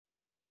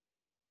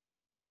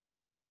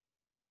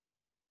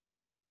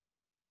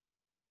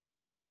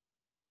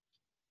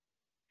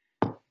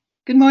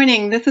Good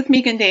morning. This is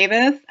Megan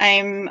Davis.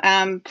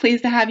 I'm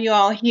pleased to have you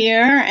all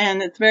here,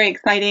 and it's a very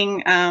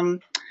exciting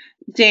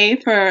day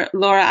for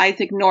Laura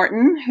Isaac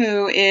Norton,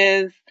 who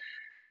is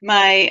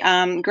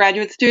my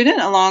graduate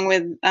student, along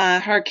with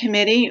her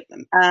committee,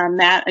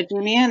 Matt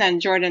Adumian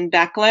and Jordan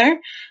Beckler.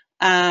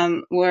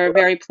 We're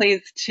very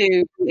pleased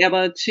to be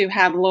able to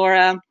have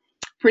Laura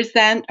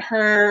present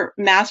her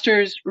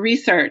master's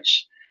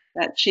research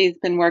that she's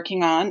been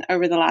working on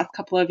over the last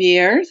couple of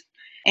years.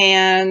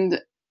 And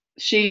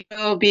she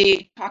will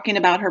be talking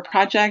about her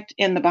project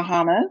in the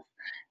Bahamas.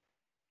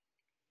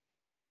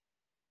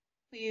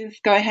 Please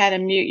go ahead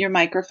and mute your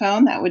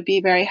microphone. That would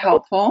be very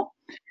helpful.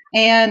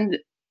 And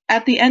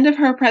at the end of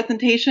her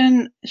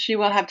presentation, she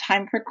will have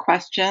time for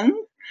questions.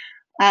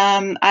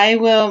 I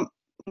will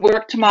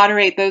work to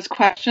moderate those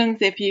questions.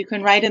 If you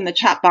can write in the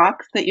chat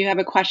box that you have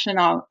a question,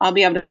 I'll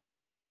be able to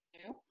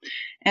do,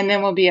 and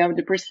then we'll be able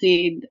to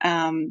proceed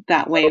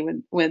that way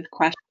with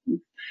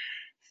questions.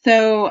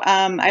 So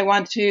I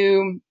want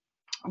to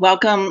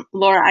welcome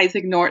Laura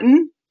Isaac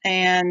Norton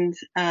and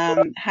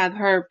have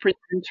her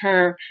present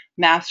her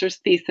master's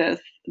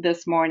thesis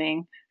this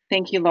morning.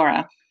 Thank you,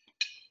 Laura.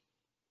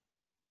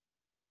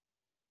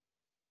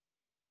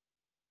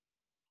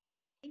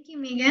 Thank you,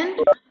 Megan.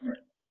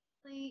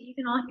 Hopefully you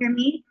can all hear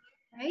me,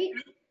 right?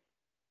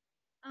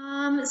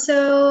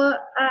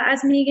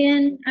 As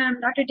Megan,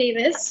 Dr.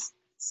 Davis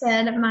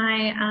said,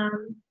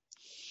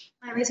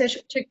 my research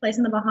took place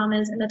in the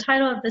Bahamas, and the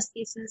title of this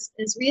thesis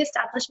is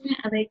Reestablishment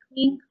of a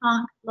Queen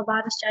Conch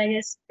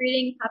Lobatus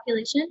breeding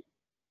population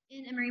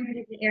in a marine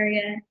protected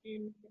area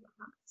in the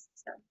Bahamas.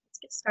 So let's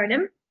get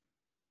started.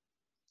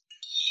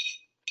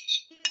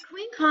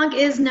 Queen Conch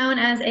is known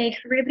as a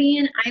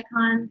Caribbean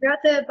icon throughout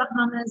the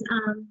Bahamas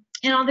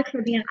and all the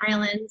Caribbean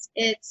islands.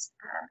 It's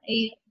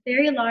a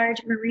very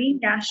large marine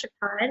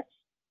gastropod,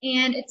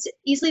 and it's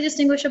easily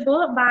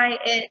distinguishable by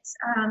its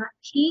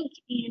pink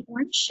and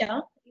orange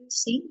shell that you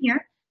see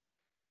here.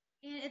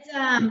 And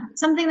it's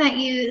something that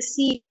you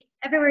see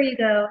everywhere you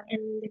go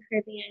in the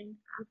Caribbean.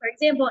 For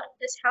example,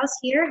 this house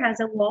here has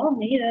a wall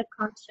made of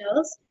conch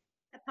shells.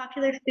 A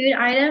popular food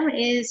item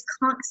is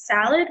conch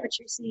salad, which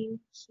you're seeing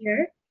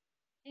here.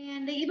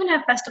 And they even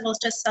have festivals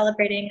just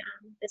celebrating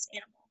this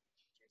animal,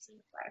 which you're seeing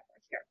the flyer for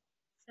here.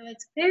 So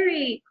it's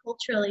very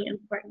culturally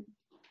important.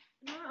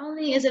 Not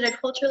only is it a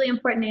culturally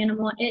important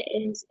animal, it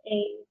is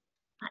a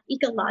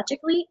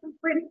ecologically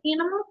important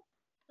animal.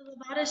 The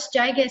Lobatus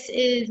gigas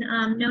is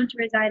known to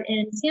reside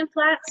in sand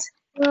flats,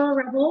 coral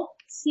rubble,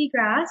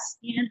 seagrass,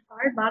 and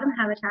hard bottom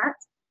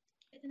habitats.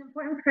 It's an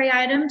important prey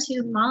item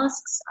to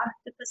mollusks,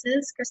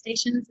 octopuses,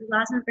 crustaceans, and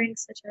elasmobranchs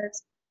such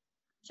as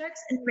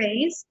sharks and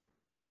rays,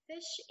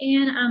 fish,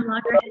 and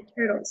loggerhead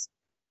turtles.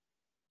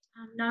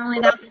 Not only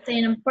that, it's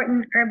an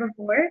important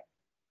herbivore.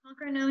 Conch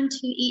are known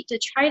to eat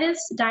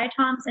detritus,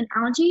 diatoms, and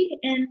algae,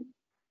 and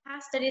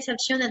past studies have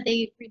shown that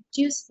they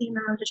reduce the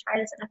amount of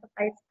detritus and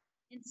epiphytes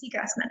in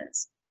seagrass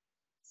meadows.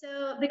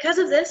 So because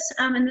of this,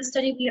 in this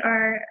study we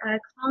are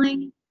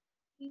calling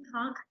Queen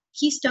Conch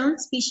keystone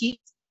species.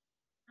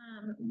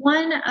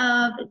 One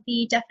of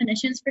the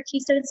definitions for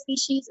keystone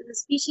species is a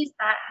species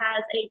that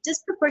has a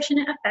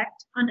disproportionate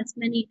effect on its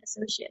many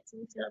associates.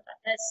 And we feel that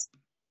this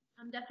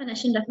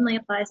definition definitely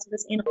applies to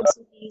this animal,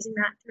 so we'll be using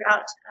that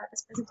throughout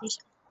this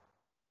presentation.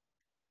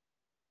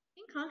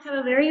 Queen Conch have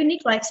a very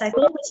unique life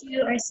cycle, which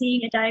you are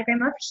seeing a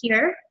diagram of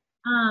here.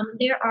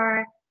 There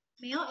are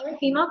male or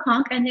female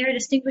conch, and they are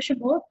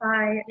distinguishable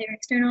by their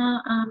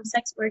external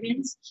sex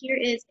organs. Here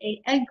is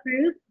a egg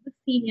groove of a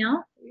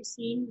female that you're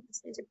seeing with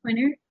this laser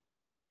pointer.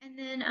 And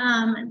then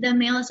the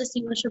male is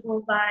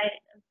distinguishable by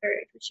a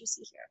bird, which you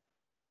see here.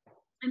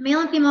 A male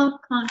and female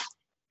conch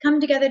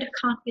come together to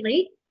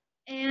copulate,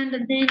 and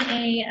then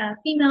a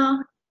female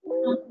conch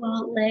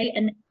will lay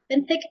an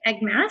benthic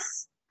egg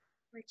mass,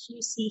 which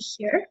you see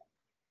here.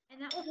 And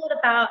that will hold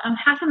about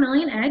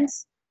 500,000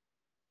 eggs.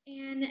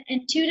 And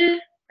in 3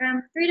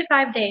 to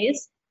 5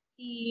 days,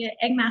 the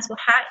egg mass will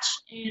hatch,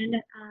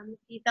 and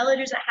the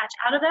vellagers that hatch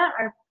out of that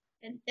are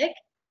benthic,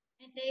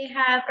 and they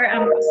have,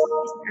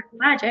 they're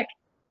pelagic.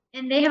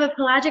 And they have a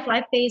pelagic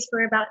life phase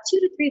for about 2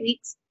 to 3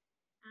 weeks.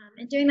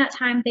 And during that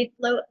time, they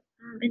float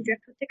and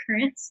drift with the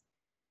currents.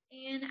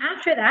 And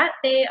after that,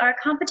 they are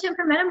competent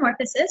for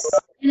metamorphosis,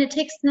 and it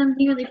takes them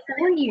nearly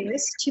 4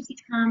 years to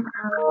become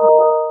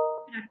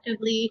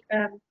actively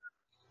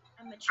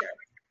mature,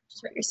 which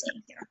is what you're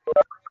seeing here.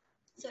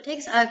 So it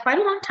takes quite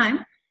a long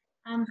time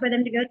for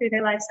them to go through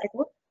their life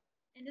cycle.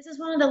 And this is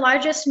one of the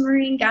largest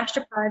marine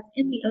gastropods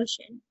in the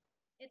ocean.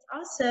 It's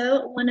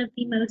also one of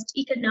the most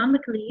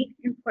economically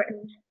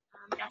important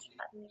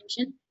gastropods in the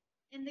ocean.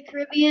 In the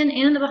Caribbean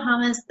and in the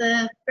Bahamas,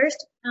 the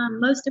first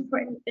most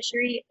important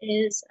fishery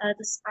is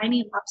the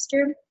spiny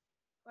lobster,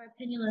 or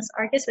Pinulus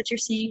argus, which you're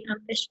seeing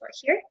fished for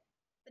here.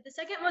 But the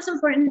second most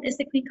important is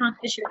the Queen Conch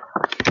fishery.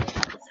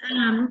 It's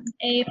an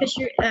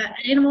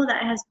animal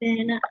that has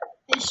been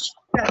fished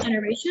throughout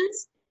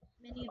generations.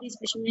 Many of these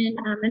fishermen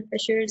and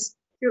fishers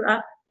grew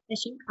up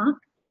fishing conch.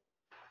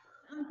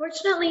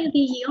 Unfortunately, the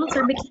yields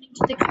are beginning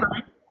to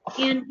decline,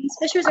 And these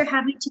fishers are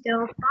having to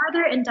go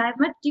farther and dive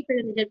much deeper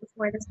than they did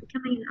before. That's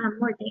becoming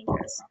more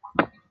dangerous.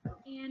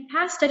 And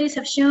past studies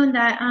have shown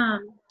that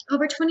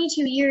over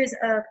 22 years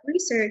of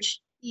research,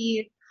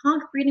 the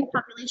conch breeding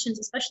populations,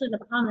 especially in the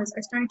Bahamas,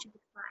 are starting to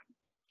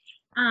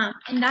decline.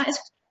 And that is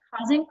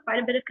causing quite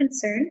a bit of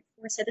concern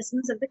for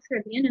citizens of the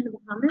Caribbean and the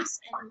Bahamas.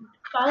 And the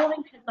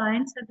following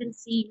headlines have been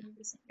seen in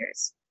recent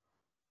years.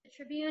 The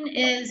Tribune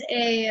is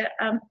a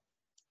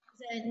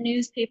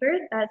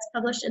newspaper that's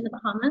published in the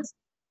Bahamas.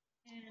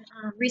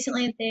 And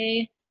recently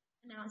they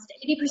announced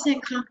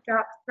 80% conch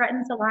drop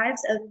threatens the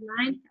lives of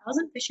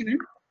 9,000 fishermen.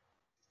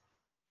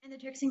 In the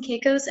Turks and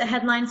Caicos, a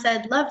headline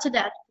said, "Love to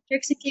death, the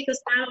Turks and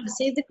Caicos battle to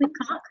save the queen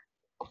conch."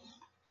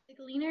 The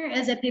Gleaner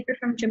is a paper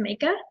from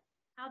Jamaica,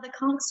 how the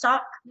conch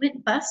stock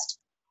went bust.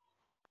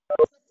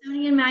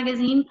 Smithsonian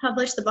Magazine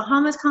published the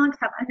Bahamas conch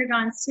have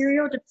undergone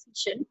serial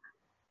depletion.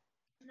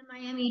 And the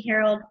Miami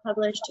Herald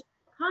published,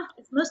 conch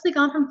is mostly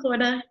gone from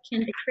Florida, can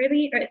the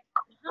Caribbean or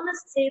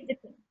Bahamas save the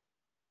queen?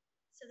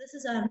 So this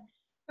is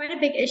quite a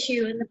big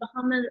issue in the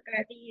Bahamas,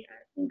 or the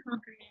queen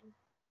conch are in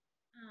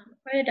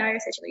quite a dire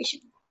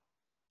situation.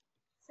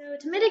 So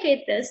to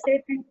mitigate this,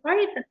 there's been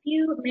quite a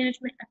few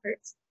management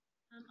efforts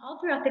all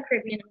throughout the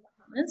Caribbean and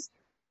Bahamas,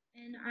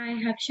 and I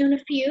have shown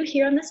a few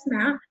here on this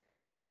map.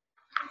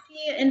 You can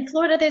see in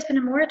Florida, there's been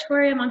a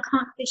moratorium on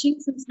conch fishing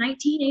since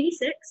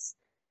 1986.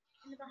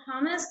 In the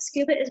Bahamas,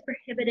 scuba is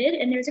prohibited,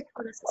 and there's a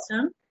quota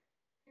system.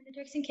 In the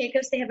Turks and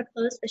Caicos, they have a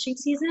closed fishing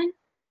season.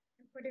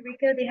 In Puerto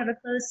Rico, they have a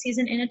closed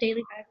season and a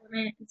daily dive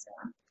limit, and so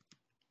on.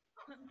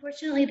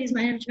 Unfortunately, these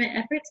management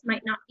efforts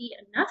might not be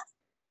enough.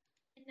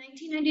 In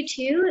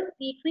 1992,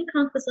 the queen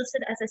conch was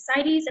listed as a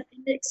CITES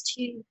Appendix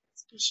 2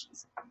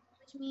 species,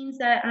 which means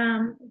that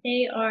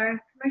they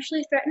are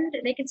commercially threatened.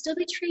 They can still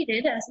be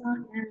treated as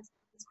long as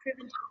it's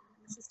proven to be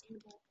in a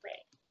sustainable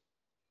way.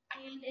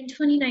 And in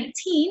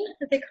 2019,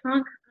 the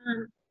conch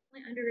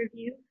went under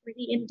review for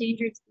the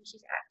Endangered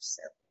Species Act,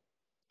 so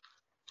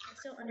they're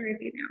still under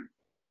review now.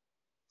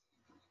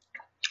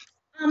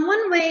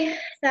 One way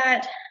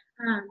that,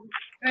 or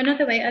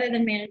another way other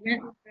than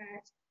management,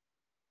 that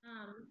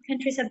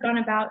countries have gone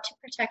about to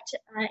protect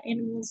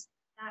animals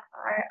that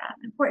are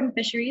important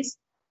fisheries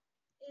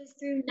is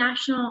through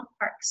national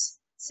parks.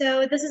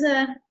 So this is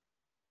a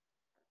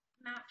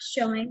map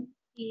showing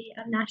the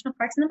national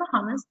parks in the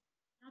Bahamas.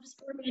 I'll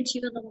just orient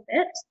you a little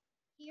bit.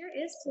 Here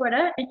is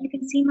Florida, and you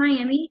can see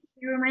Miami,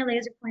 here where my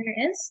laser pointer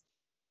is.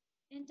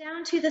 And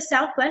down to the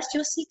southwest,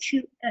 you'll see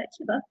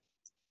Cuba.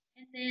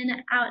 And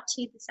then out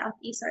to the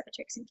southeast are the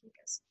Turks and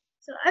Caicos.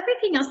 So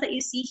everything else that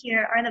you see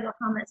here are the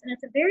Bahamas, and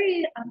it's a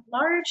very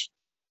large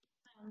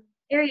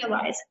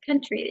area-wise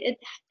country. It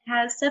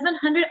has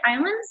 700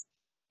 islands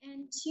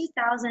and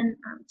 2,000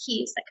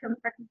 keys that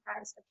are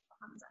comprised of the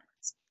Bahamas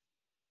Islands.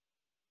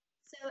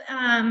 So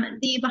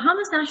the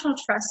Bahamas National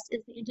Trust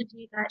is the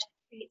entity that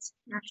creates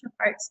national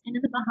parks, and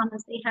in the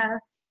Bahamas they have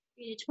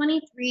created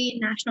 23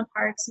 national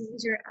parks, and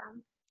these are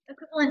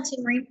equivalent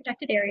to marine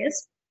protected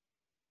areas.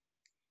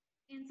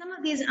 And some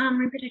of these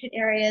marine protected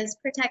areas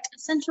protect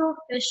essential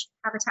fish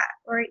habitat,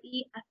 or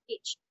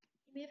EFH.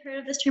 You may have heard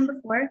of this term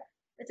before.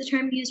 It's a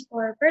term used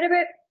for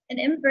vertebrate and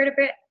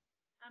invertebrate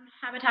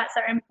habitats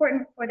that are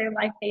important for their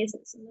life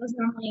phases, and those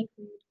normally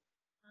include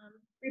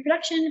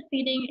reproduction,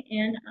 feeding,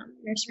 and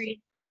nursery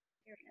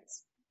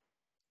areas.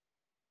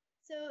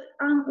 So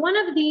one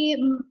of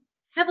the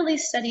heavily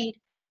studied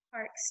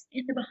parks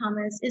in the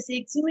Bahamas is the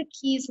Exuma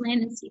Keys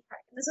Land and Sea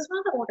Park. And this is one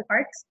of the older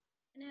parks,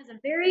 and it has a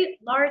very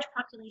large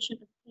population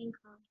of queen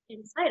conch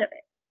inside of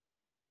it.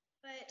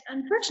 But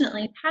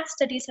unfortunately, past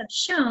studies have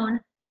shown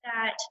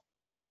that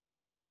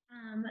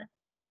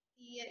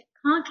the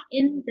conch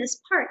in this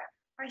park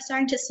are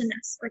starting to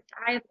senesce or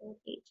die of old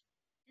age.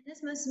 And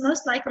this was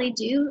most likely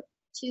due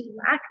to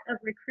lack of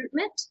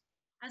recruitment.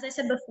 As I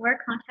said before,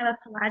 conch have a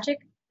pelagic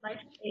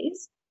life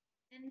phase.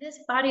 And this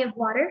body of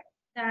water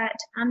that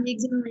the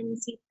Exuma Land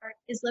and Sea Park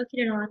is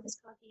located on is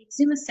called the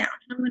Exuma Sound.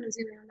 I'm going to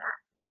zoom in on that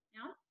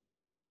now.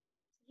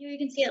 Here you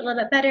can see it a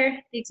little bit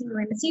better, the Exuma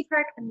Land and Sea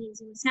Park and the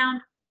Exuma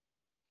Sound.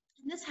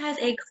 And this has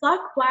a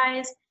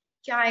clockwise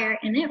gyre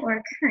in it, or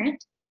a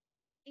current.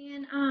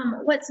 And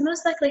what's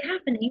most likely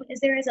happening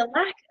is there is a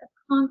lack of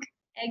conch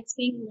eggs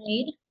being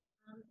laid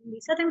in the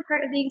southern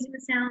part of the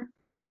Exuma Sound,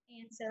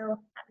 and so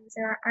that means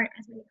there aren't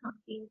as many conch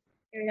being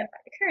carried up by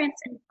the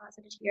currents and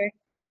deposited here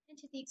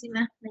into the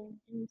Exuma Land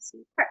and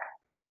Sea Park.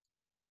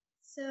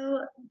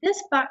 So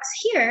this box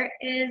here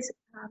is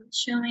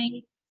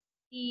showing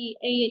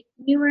a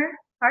newer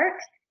park.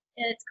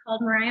 It's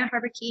called Mariah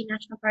Harbor Key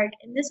National Park,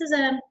 and this is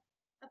a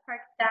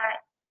park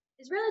that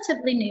is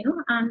relatively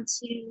new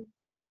to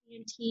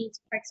ENT's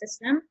park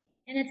system,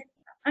 and it's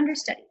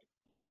understudied.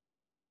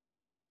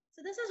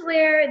 So this is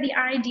where the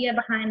idea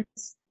behind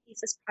this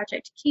thesis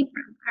project came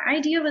from. Our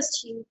idea was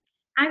to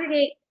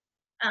aggregate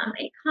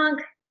a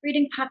conch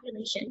breeding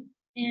population,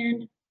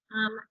 and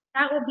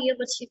that will be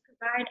able to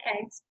provide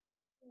eggs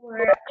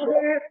for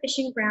other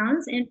fishing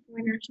grounds and for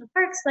national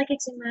parks like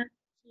Exuma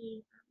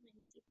Key Land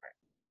and Sea Park.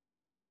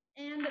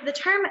 And the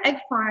term egg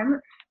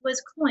farm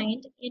was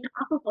coined in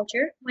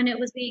aquaculture when it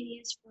was being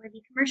used for the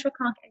commercial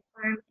conch egg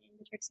farm in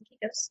the Turks and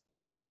Caicos,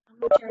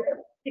 which are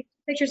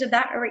pictures of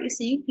that are what you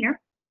see here.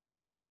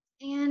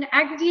 And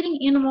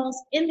aggregating animals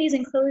in these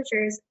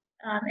enclosures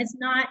is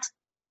not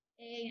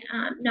a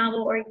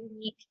novel or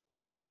unique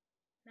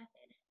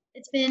method.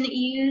 It's been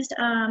used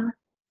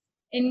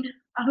in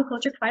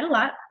aquaculture quite a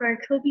lot for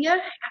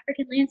cobia,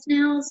 African land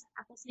snails,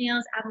 apple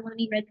snails,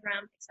 abalone, red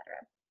drum,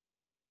 etc.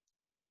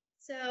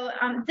 So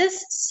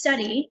this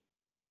study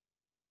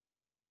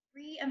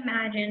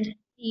reimagined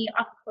the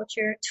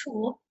aquaculture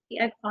tool, the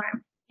egg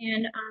farm,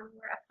 and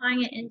we're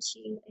applying it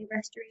into a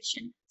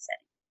restoration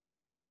setting.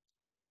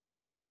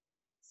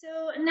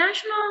 So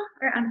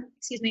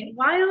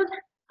wild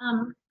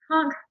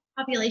conch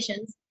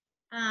populations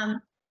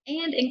and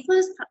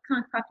enclosed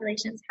conch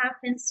populations have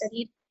been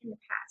studied in the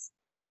past.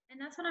 And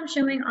that's what I'm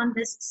showing on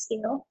this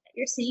scale that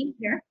you're seeing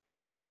here.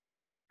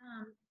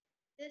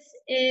 This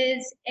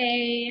is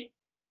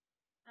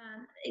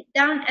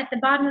down at the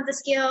bottom of the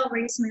scale where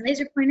you see my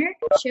laser pointer,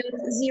 shows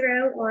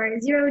zero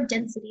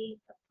density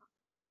of conch.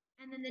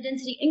 And then the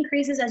density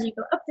increases as you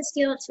go up the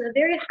scale to a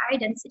very high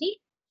density,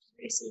 which is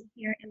what you're seeing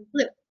here in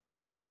blue.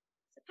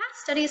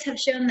 Past studies have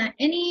shown that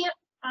any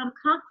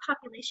conch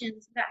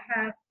populations that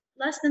have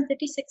less than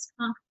 56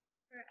 conch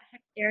per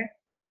hectare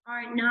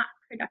are not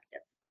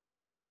productive.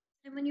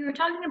 And when you were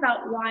talking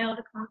about wild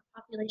conch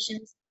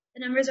populations,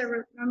 the numbers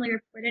are normally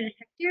reported in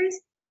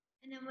hectares.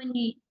 And then when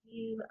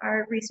you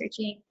are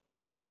researching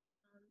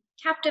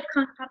captive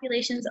conch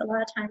populations, a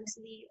lot of times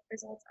the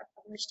results are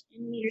published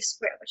in meters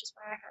squared, which is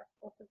why I have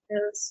both of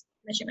those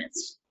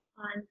measurements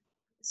on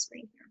the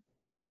screen here.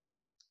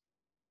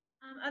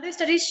 Other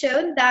studies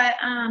showed that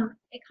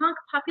a conch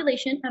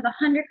population of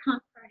 100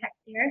 conch per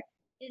hectare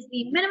is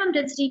the minimum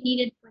density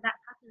needed for that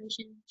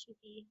population to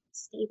be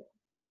stable.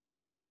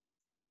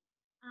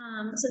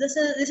 So this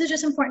is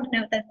just important to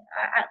note that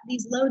at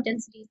these low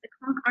densities, the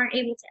conch aren't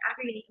able to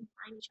aggregate and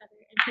find each other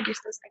and produce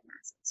those egg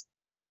masses.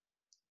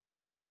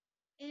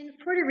 In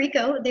Puerto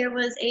Rico, there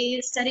was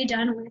a study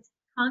done with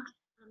conch,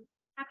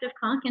 captive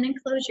conch in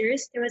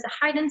enclosures. There was a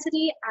high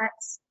density at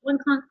 1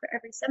 conch for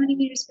every 70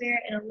 meters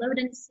square and a low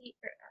density,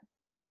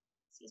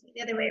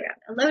 the other way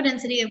around, a low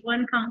density of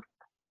 1 conch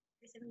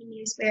for 70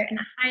 meters square and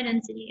a high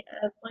density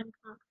of 1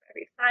 conch for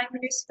every 5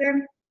 meters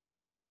square.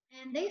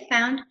 And they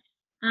found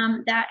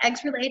that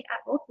eggs were laid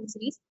at both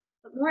densities,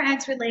 but more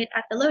eggs were laid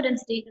at the low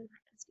density than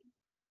high density.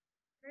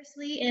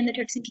 Firstly, in the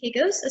Turks and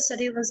Caicos, a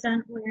study was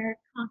done where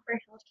conch were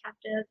held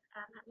captive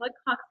at 1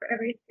 conch for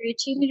every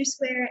 32 meters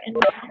square and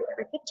 1 conch for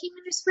every 15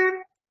 meters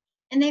square.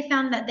 And they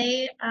found that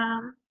they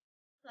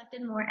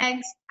collected more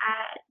eggs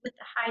with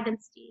the high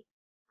density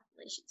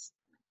populations.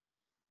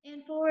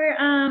 And for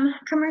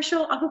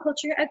commercial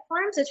aquaculture egg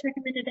farms, it's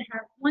recommended to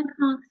have 1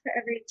 conch for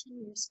every 10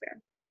 meters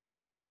square,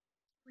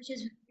 which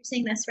is, you're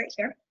seeing this right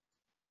here.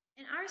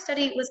 And our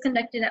study was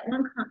conducted at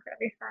 1 conch for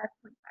every 5.5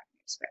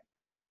 meters square.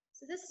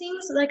 So this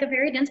seems like a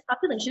very dense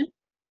population,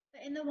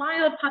 but in the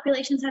wild,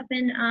 populations have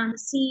been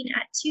seen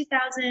at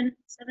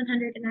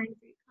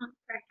 2,793 conch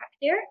per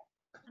hectare.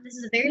 And this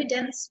is a very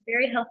dense,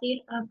 very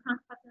healthy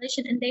conch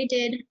population, and they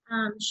did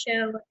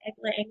show egg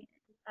laying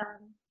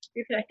and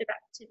reproductive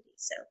activity.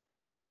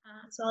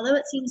 So although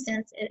it seems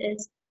dense, it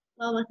is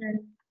well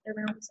within the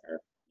realms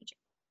of nature.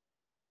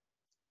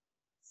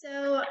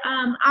 So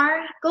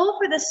our goal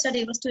for this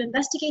study was to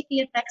investigate the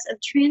effects of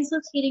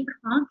translocating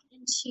conch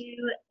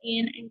into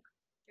an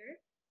enclosure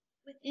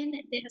within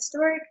the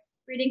historic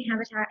breeding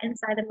habitat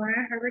inside the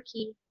Mariah Harbor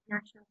Key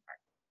National Park.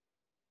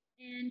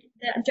 And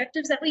the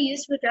objectives that we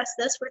used to address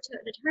this were to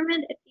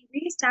determine if the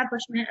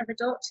reestablishment of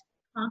adult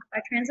conch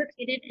by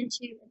translocated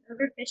into an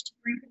overfished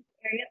marine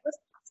area was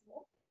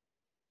possible.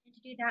 And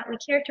to do that, we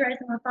characterized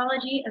the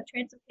morphology of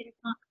translocated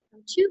conch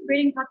from 2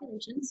 breeding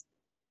populations.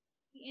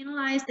 We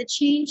analyzed the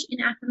change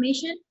in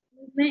affirmation,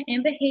 movement,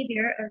 and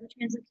behavior of the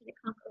translocated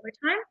conch over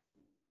time.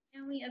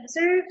 And we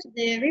observed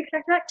the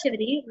reproductive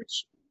activity,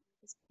 which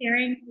is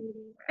pairing,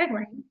 breeding, or egg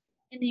laying,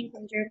 in the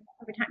enclosure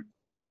over time.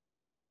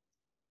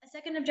 A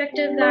second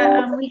objective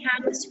that we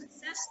had was to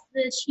assess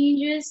the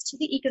changes to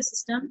the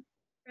ecosystem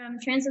from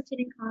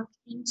translocating conch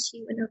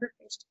into an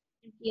overfished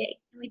MPA.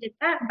 And we did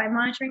that by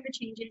monitoring the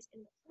changes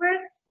in the flora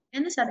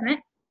and the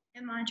sediment,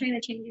 and monitoring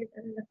the changes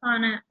in the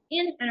fauna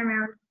in and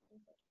around the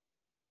enclosure.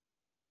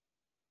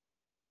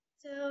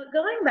 So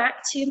going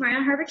back to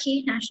Mariah Harbor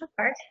Key National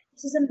Park,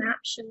 this is a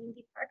map showing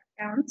the park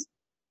bounds.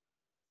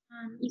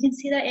 You can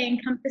see that it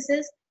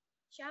encompasses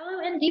shallow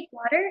and deep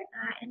water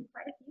and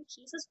quite a few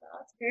keys as well.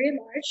 It's a very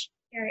large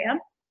area.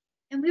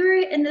 And we were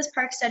in this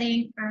park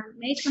studying from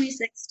May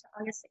 26th to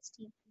August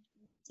 16th,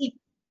 2019.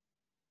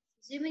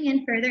 Zooming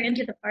in further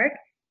into the park,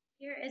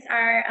 here is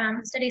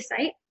our study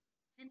site.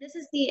 And this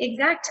is the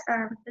exact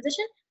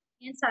position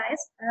and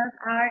size of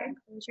our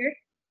enclosure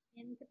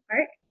in the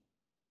park.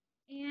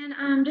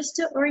 And just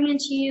to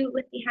orient you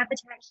with the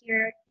habitat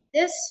here,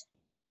 this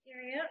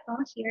area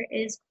all here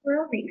is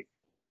coral reef.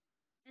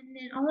 And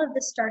then all of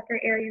this darker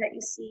area that you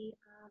see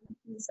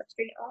in the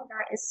substrate, all of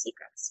that is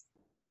seagrass.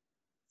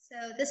 So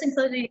this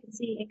enclosure you can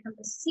see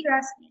encompasses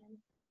seagrass and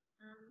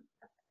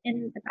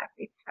in the back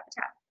reef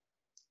habitat.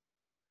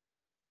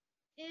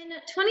 In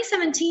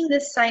 2017,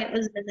 this site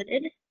was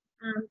visited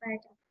by Dr.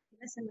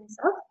 Davis and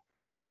myself,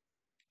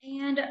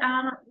 and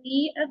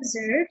we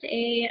observed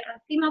a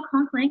female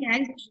conch laying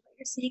eggs, which is what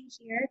you're seeing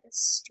here. The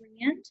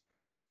strand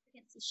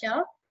against the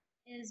shell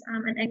is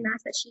an egg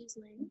mass that she's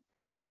laying.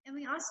 And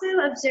we also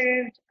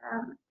observed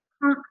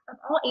conch of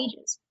all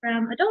ages,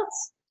 from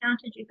adults down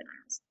to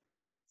juveniles.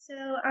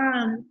 So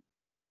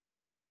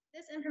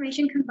this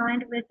information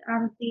combined with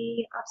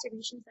the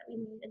observations that we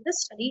made in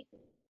this study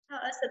tell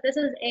us that this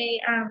is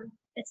a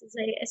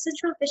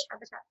central fish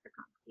habitat for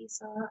conch. We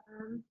saw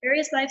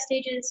various life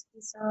stages.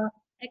 We saw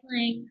egg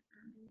laying.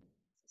 We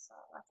saw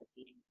lots of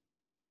feeding.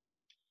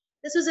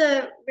 This was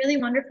a really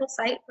wonderful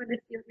site for the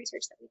field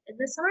research that we did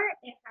this summer.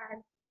 It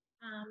had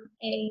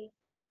a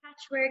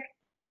patchwork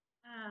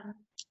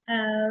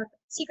of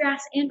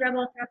seagrass and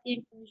rubble throughout the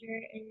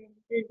enclosure, and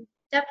the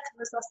depth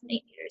was less than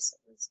 8 meters, so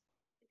it was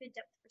a good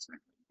depth for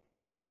snorkeling.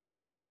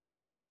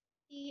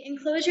 The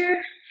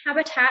enclosure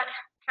habitat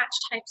patch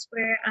types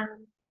were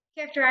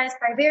characterized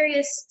by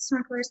various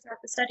snorkelers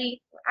throughout the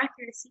study for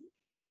accuracy,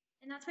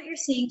 and that's what you're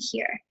seeing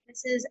here.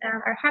 This is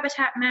our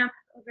habitat map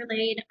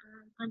overlaid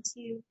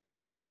onto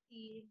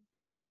the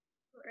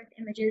Earth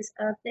images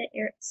of the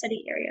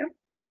study area.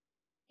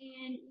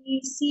 And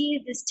you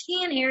see this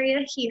tan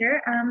area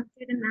here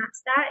through the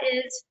maps, that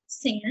is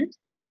sand.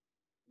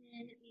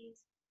 And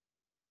these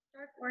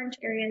dark orange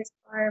areas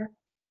are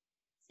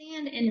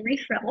sand and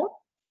reef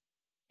rubble.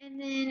 And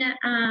then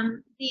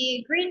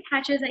the green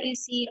patches that you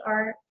see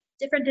are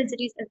different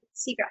densities of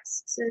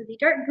seagrass. So the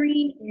dark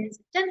green is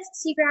dense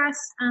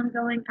seagrass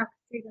going up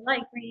through the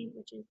light green,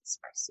 which is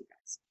sparse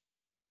seagrass.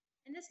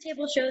 And this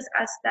table shows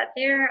us that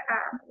there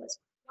was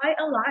quite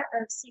a lot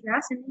of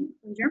seagrass in the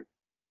enclosure.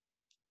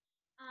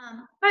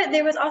 But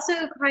there was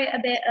also quite a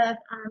bit of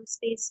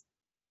space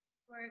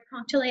for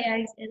conch to lay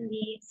eggs in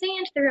the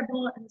sand, the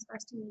rubble, and the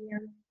sparse to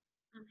medium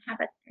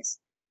habitat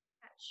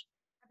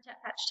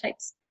patch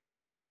types.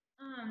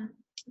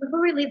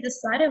 Before we leave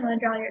this slide, I want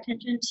to draw your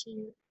attention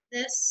to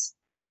this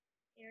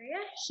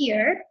area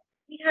here.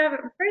 We have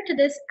referred to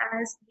this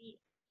as the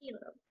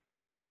halo.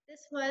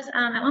 This was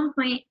at one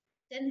point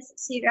dense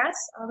seagrass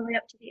all the way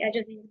up to the edge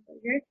of the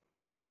enclosure.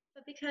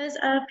 But because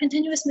of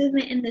continuous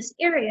movement in this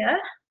area,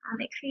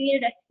 it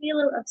created a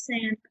halo of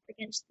sand up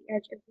against the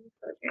edge of the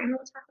enclosure. And we'll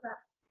talk about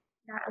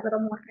that a little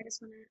more. I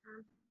just want to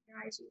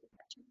familiarize you with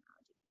that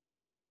terminology.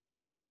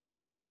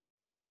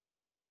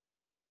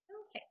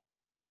 Okay.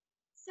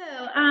 So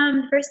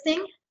the first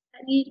thing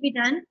that needed to be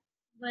done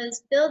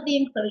was build the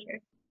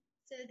enclosure.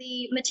 So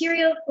the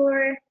material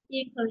for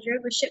the enclosure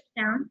was shipped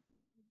down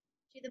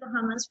to the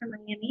Bahamas from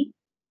Miami.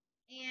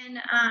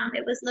 And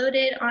it was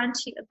loaded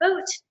onto a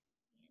boat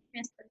and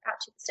transported out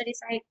to the study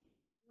site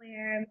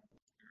where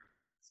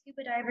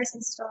scuba divers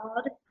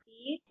installed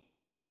the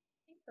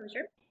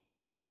enclosure.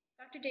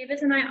 Dr.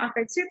 Davis and I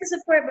offered surface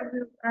support, but we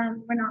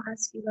were not on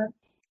scuba.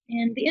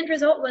 And the end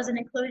result was an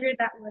enclosure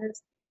that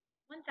was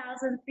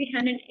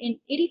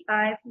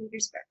 1,385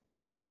 meters square.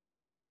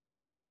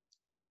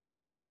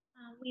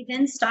 We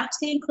then stocked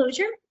the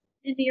enclosure,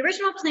 and the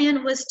original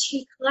plan was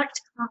to collect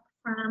conch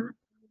from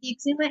the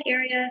Exuma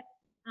area,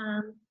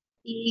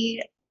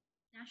 the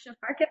national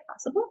park if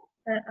possible,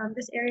 but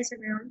this area is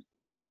around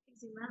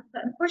Exuma.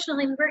 But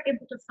unfortunately, we weren't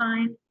able to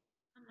find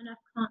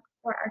enough conch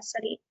for our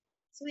study.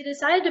 So we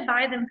decided to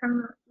buy them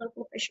from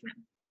local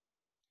fishermen.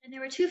 And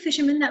there were two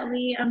fishermen that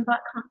we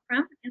bought conch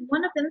from, and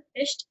one of them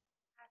fished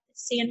at the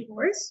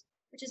sandbores,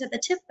 which is at the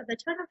tip of the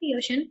tongue of the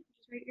ocean,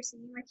 which is what you're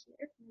seeing right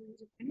here from the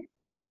laser pointer.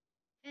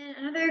 And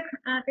another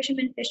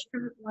fisherman fished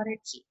from Water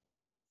Key.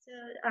 So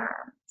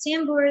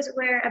sandbores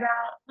were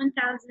about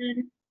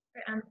 111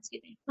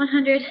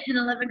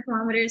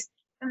 kilometers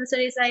from the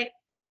study site,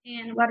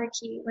 and Water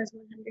Key was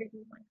 101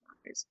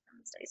 kilometers from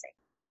the study site.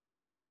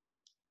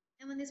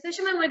 And when these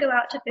fishermen would go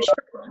out to fish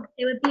for conch,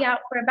 they would be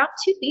out for about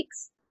 2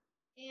 weeks.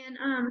 And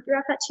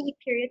throughout that 2-week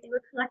period, they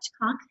would collect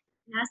conch.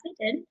 And as they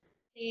did,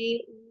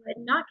 they would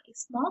knock a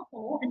small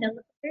hole in the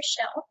lip of their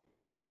shell,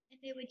 and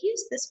they would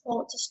use this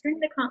hole to string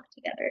the conch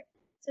together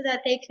so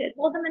that they could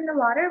hold them in the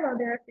water while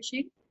they were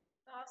fishing,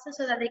 but also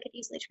so that they could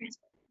easily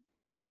transport them.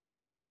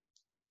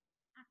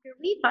 After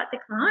we bought the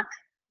conch,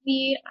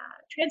 we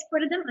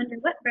transported them under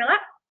wet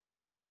burlap.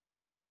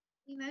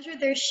 We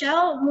measured their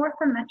shell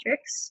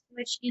morphometrics,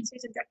 which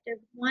answers objective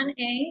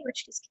 1A,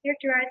 which is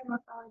characterized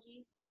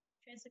morphology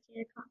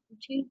translocated conch from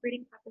 2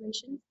 breeding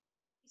populations.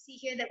 You see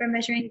here that we're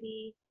measuring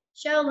the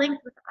shell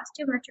length with the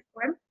osteometric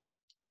form.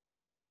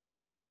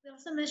 We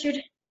also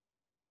measured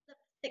lip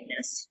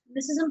thickness.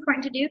 This is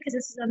important to do because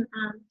this is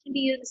can be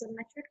used as a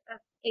metric of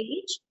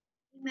age.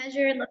 We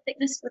measure lip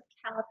thickness with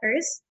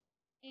calipers,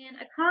 and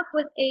a conch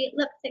with a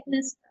lip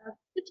thickness of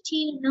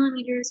 15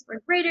 millimeters or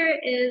greater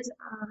is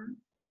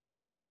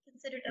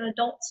considered an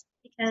adult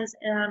because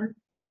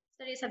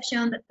studies have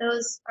shown that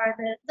those are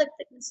the lip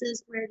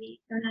thicknesses where the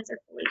gonads are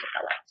fully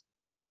developed.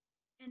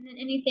 And then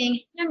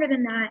anything younger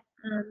than that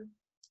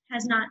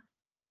has not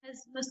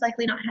has most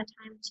likely not had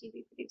time to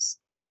reproduce.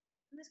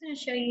 I'm just going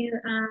to show you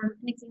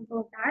an example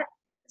of that.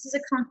 This is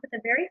a conch with a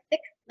very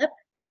thick lip.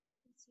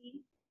 You can see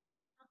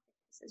how thick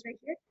this is right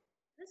here.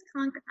 This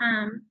conch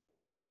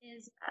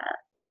is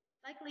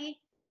likely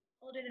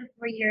older than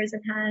 4 years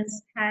and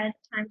has had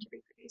time to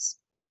reproduce.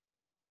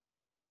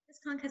 This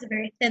conch has a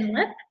very thin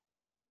lip. You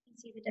can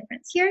see the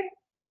difference here.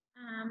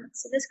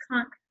 So this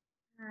conch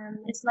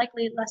is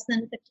likely less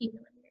than 15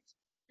 millimeters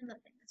in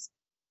lip thickness.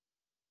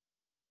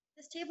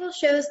 This table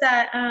shows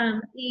that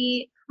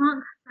the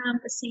conch from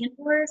the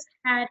sandbores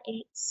had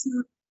a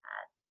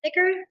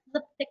thicker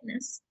lip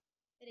thickness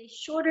and a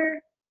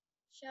shorter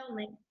shell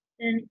length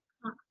than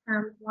conch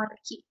from water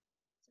key.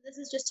 So this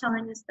is just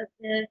telling us that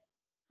the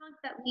conch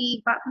that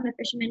we bought from the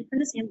fishermen from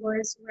the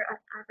sandbores were on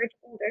average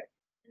older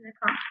than the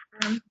conch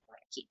from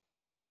water key.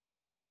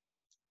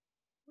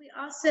 We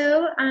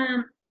also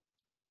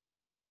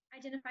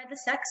identified the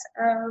sex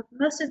of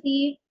most of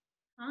the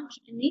conch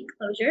in the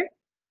enclosure,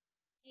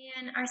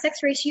 and our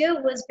sex ratio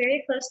was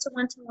very close to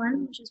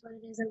 1-to-1, which is what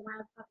it is in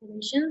wild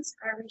populations.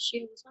 Our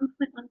ratio was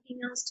 1.1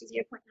 females to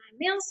 0.9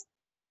 males,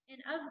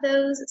 and of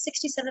those,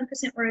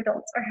 67% were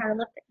adults or had a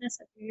lip thickness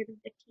of greater than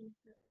 15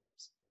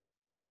 millimeters.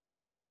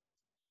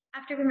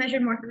 After we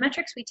measured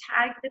morphometrics, we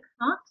tagged the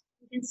conch.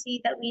 You can see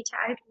that we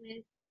tagged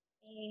with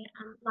a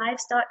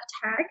livestock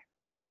tag.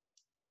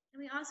 And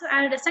we also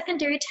added a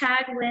secondary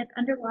tag with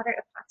underwater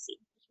epoxy,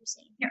 which you're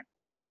seeing here.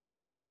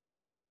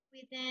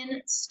 We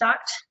then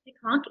stocked the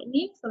conch in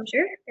the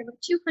enclosure. There were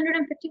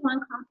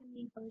 251 conch in the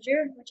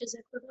enclosure, which is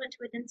equivalent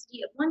to a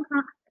density of 1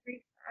 conch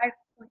every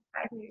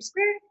 5.5 meters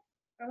squared,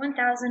 or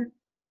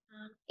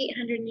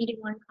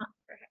 1,881 conch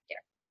per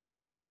hectare.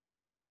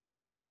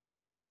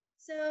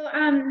 So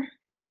I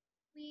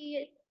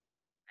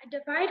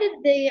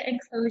divided the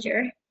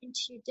enclosure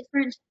into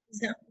different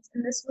zones,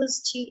 and this was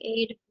to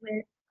aid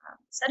with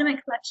sediment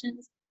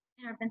collections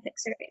and our benthic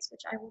surveys,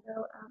 which I will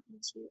go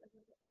into a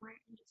little bit more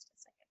in just a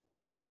second.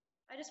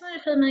 I just want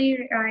to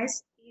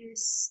familiarize you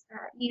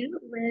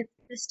with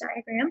this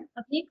diagram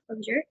of the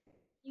enclosure.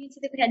 You can see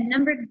that we had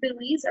numbered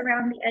buoys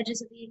around the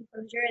edges of the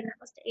enclosure, and that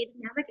was to aid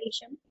in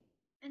navigation.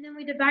 And then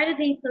we divided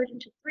the enclosure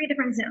into 3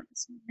 different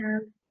zones. We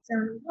have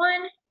zone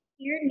 1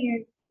 here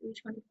near buoy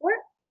 24.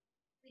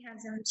 We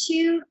have zone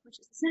 2, which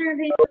is the center of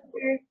the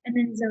enclosure, and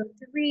then zone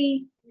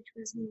 3, which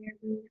was near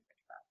buoy number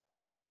 12.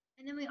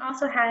 And then we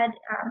also had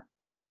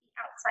the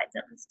outside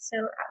zones. So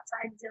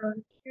outside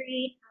zone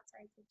 3,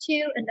 outside zone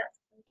 2, and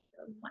outside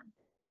zone 1.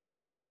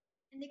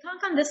 And the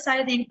conch on this side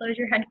of the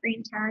enclosure had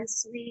green tags,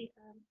 so we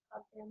called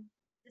them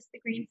just the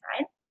green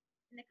side.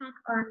 And the conch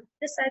on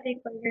this side of the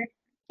enclosure had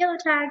yellow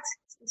tags,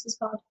 so this was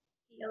called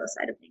the yellow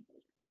side of the enclosure.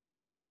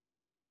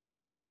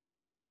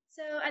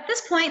 So at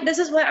this point, this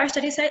is what our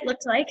study site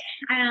looked like.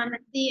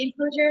 The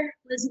enclosure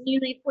was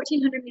nearly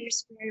 1,400 meters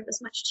square. It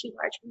was much too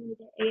large for me to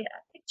get a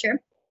picture.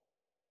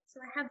 So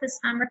I have this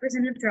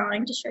representative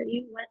drawing to show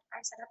you what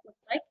our setup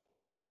looked like.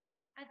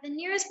 At the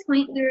nearest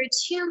point, we were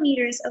 2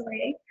 meters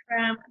away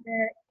from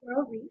the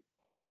coral reef.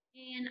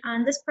 And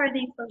on this part of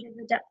the enclosure,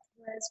 the depth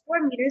was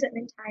 4 meters at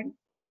mid-tide.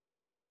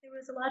 There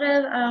was a lot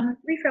of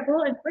reef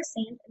rubble and coarse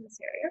sand in this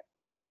area.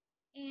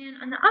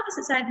 And on the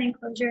opposite side of the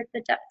enclosure,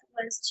 the depth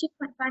was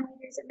 2.5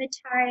 meters at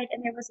mid-tide,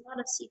 and there was a lot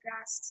of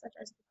seagrass, such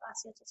as the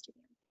Glacia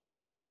testudium.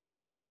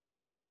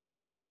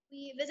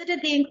 We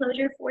visited the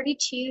enclosure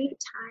 42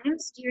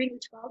 times during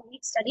the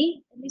 12-week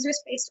study, and these were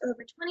spaced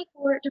over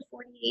 24 to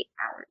 48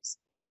 hours.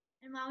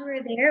 And while we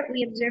were there,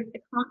 we observed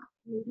the conch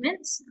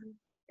movements on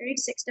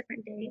 36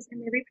 different days and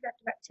their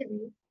reproductive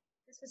activity.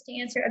 This was to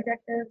answer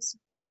objectives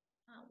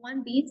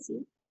 1, B, and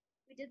C.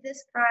 We did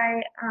this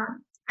by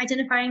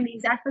identifying the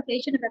exact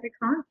location of every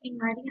conch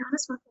and writing it on a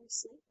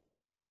smokeless slate.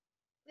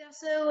 We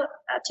also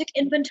took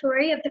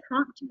inventory of the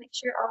conch to make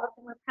sure all of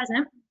them were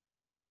present.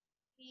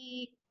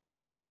 We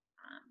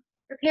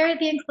prepared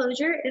the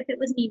enclosure if it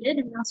was needed,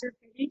 and we also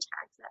prepared any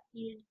tags that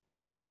needed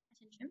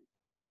attention.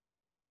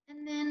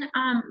 And then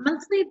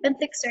monthly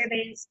benthic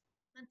surveys,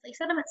 monthly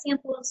sediment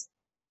samples,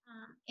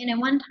 and a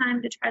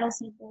one-time detrital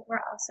sample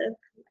were also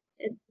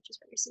collected, which is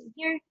what you're seeing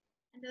here.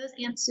 And those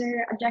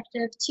answer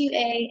objective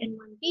 2A and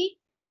 1B.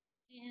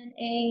 And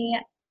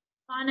a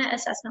fauna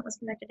assessment was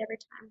conducted every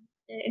time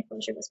the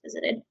enclosure was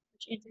visited,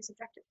 which answers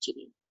objective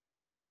 2B.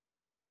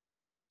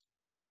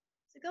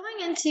 So going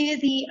into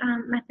the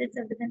methods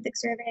of the benthic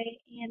survey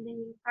and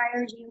the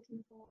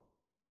biogeochemical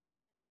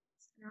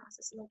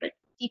analysis a little bit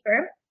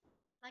deeper,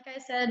 like I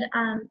said,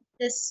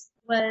 this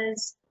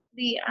was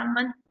the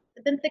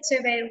benthic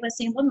survey was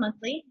sampled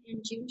monthly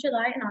in June,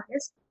 July, and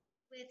August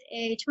with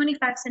a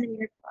 25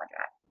 centimeter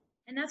quadrat.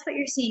 And that's what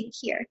you're seeing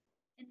here.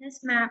 In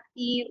this map,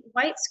 the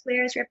white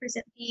squares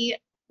represent the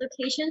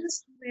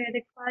locations where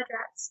the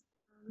quadrats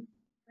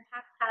were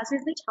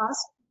haphazardly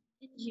tossed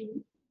in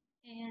June,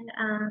 and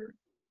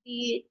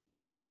the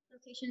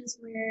locations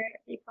where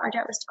the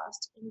quadrat was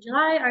tossed in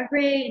July are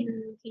gray, and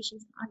the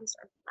locations in August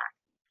are black.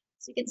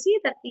 So you can see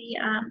that we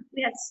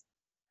had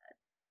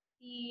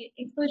the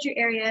enclosure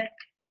area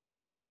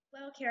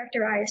well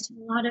characterized, and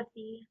a lot of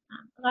the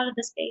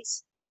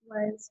space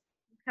was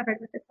covered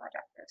with the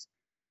quadropters.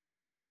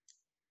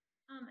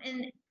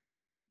 And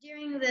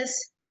during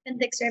this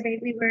benthic survey,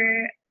 we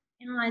were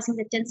analyzing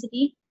the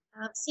density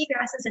of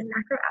seagrasses and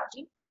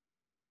macroalgae.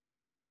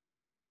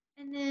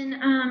 And then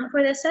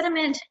for the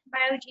sediment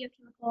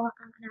biogeochemical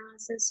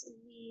analysis,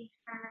 we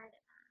had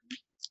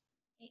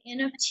an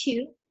N of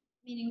 2,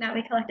 meaning that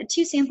we collected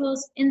 2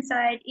 samples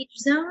inside each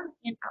zone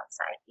and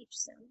outside each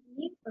zone in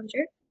the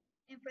enclosure.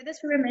 And for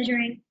this, we were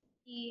measuring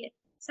the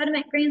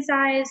sediment grain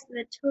size,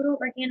 the total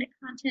organic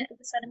content of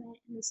the sediment,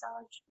 and the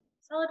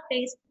solid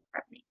phase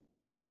carbonate.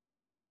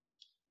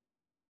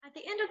 At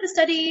the end of the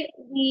study,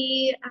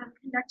 we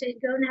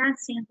conducted gonad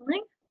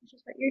sampling, which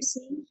is what you're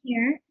seeing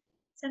here.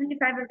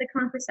 75 of the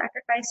conch were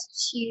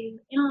sacrificed to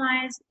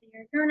analyze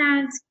their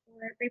gonads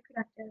for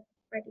reproductive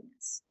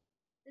readiness.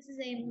 This is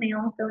a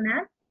male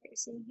gonad that you're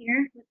seeing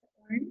here with the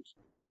orange.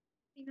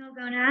 Female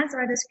gonads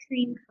are this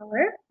cream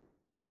color.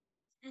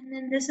 And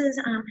then this is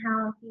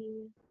how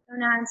the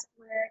gonads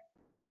were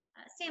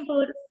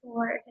sampled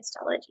for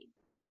histology.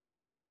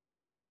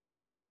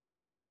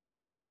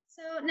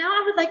 So now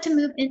I would like to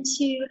move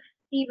into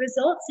the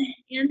results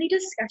and the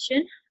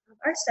discussion of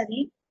our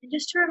study. And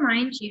just to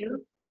remind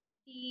you,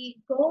 the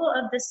goal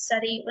of this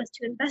study was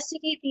to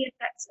investigate the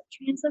effects of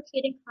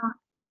translocating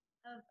conch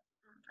of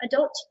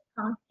adult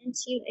conch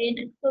into an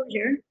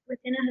enclosure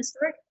within a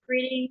historic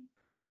breeding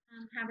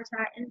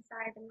habitat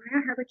inside the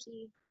Maya Harbor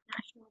Key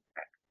National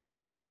Park.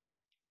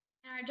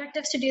 And our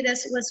objectives to do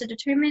this was to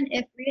determine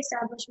if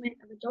reestablishment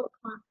of adult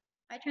conch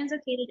by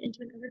translocated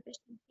into an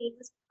overfished cave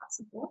was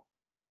possible.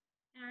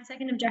 And our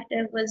second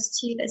objective was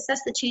to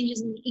assess the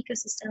changes in the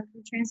ecosystem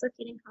from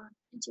translocating conch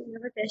into an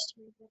overfished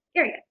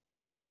area.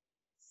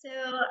 So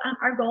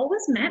our goal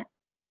was met.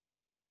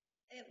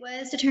 It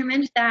was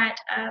determined that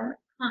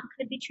conch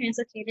could be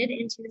translocated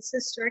into this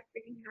historic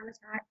breeding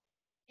habitat,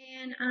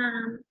 and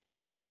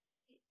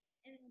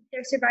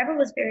their survival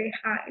was very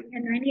high. We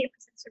had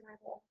 98%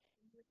 survival,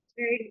 which is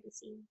very good to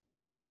see.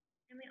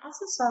 And we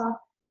also saw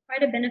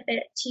quite a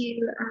benefit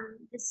to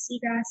the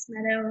seagrass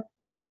meadow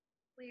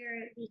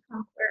where the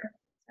conch were.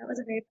 That was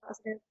a very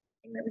positive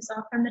thing that we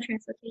saw from the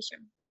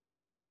translocation.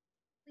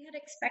 We had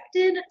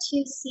expected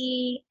to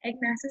see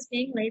egg masses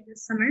being laid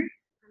this summer,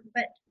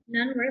 but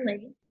none were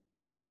laid,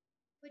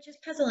 which is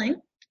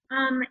puzzling.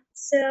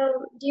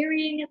 So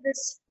during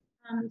this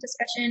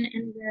discussion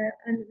and the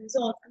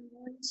results, I'm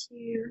going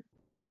to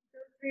go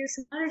through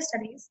some other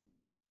studies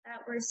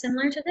that were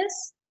similar to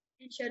this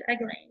and showed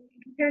egg laying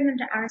and compare them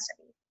to our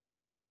study.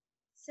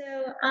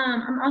 So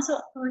I'm also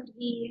going to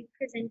be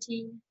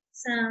presenting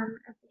some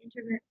of the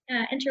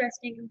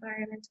interesting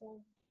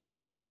environmental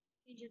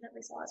changes that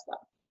we saw as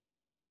well.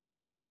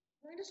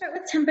 We're going to start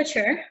with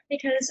temperature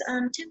because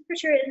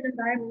temperature is an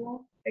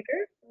environmental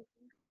trigger.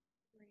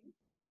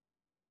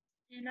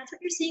 And that's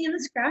what you're seeing in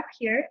this graph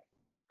here.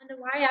 On the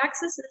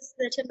y-axis is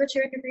the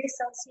temperature in degrees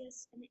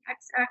Celsius, and the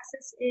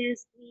x-axis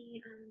is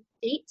the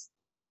date.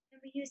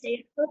 And we used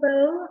a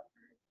Hobo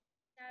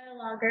data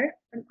logger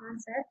from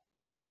onset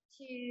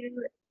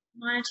to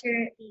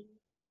monitor the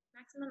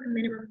maximum and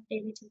minimum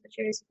daily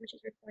temperatures, which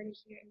is recorded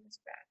here in this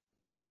graph.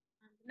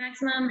 The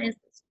maximum is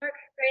this dark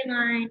gray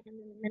line, and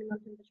then the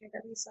minimum temperature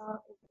that we saw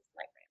is this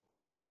light gray line.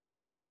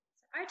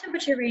 So our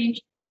temperature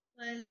range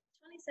was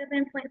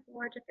 27.4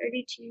 to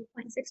 32.6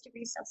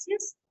 degrees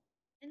Celsius.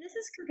 And this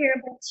is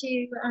comparable to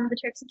the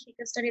Turks and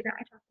Caicos study that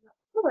I talked about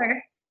before.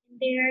 And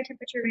their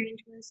temperature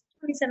range was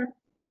 27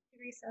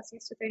 degrees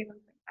Celsius to 31.5.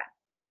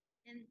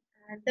 And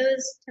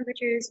those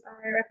temperatures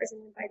are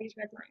represented by these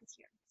red lines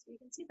here. So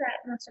you can see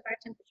that most of our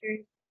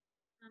temperature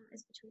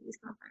is between these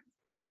confines.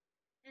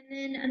 And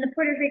then in the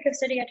Puerto Rico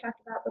study I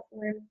talked about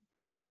before,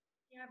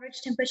 the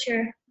average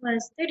temperature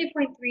was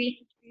 30.3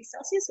 degrees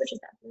Celsius, which is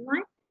that blue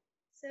line.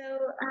 So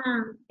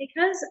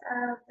because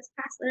of this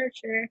past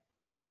literature,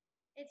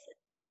 it's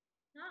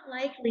not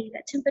likely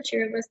that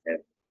temperature was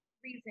the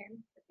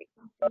reason that the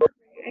conch did not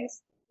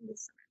rise in the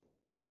summer.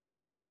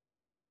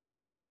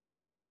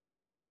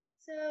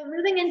 So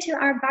moving into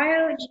our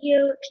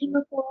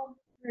biogeochemical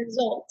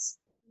results.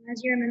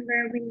 As you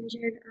remember, we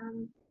measured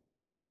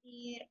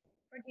the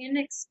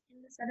organics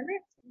in the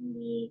sediment and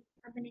the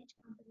carbonate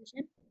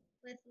composition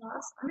with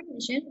loss on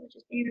ignition, which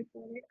is being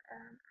reported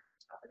at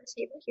the top of the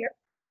table here.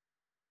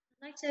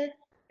 I'd like to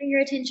bring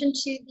your attention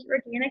to the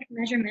organic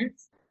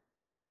measurements.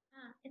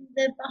 In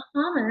the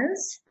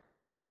Bahamas,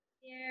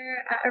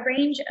 a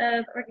range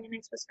of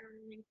organics was found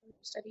in an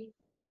enclosure study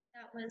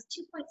that was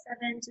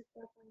 2.7 to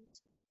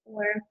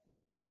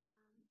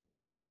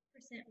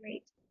 4.4%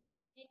 rate.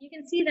 And you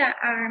can see that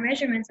our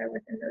measurements are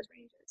within those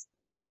ranges.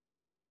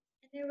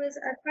 And there was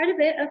quite a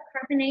bit of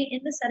carbonate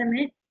in the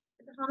sediment.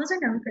 The Bahamas are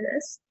known for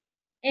this.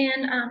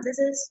 And this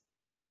is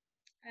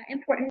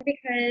important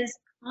because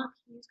conch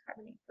use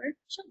carbonate for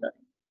shell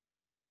building.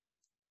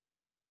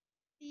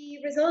 The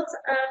results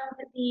of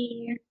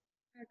the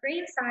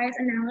grain size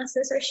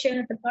analysis are shown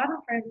at the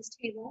bottom part of this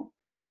table.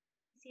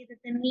 You see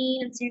that the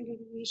mean and standard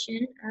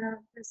deviation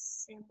of the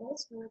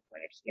samples were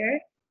reported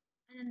here.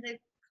 And the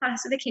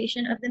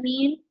classification of the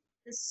mean,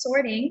 the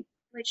sorting,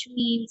 which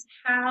means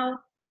how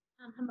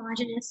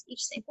homogeneous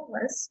each sample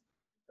was.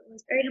 If it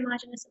was very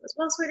homogeneous, it was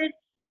well sorted.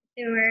 If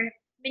there were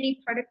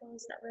many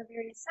particles that were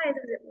various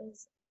sizes, it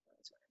was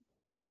poorly sorted.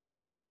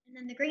 And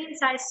then the grain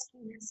size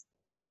skewness,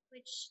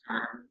 which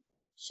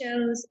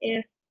shows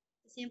if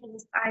the sample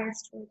is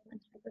biased towards one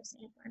type of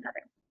sand or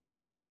another.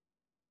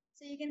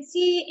 So you can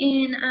see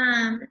in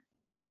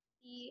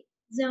the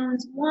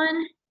zones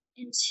 1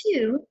 and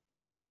 2,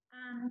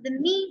 the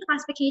mean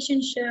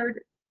classification showed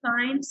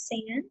fine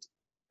sand,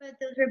 but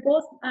those were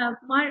both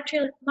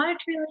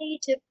moderately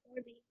to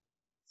poorly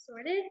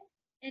sorted,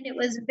 and it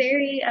was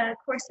very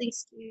coarsely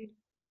skewed.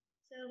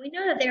 So we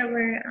know that there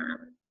were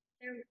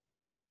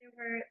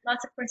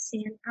lots of coarse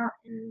sand out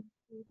in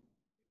the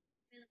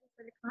available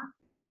for the conch,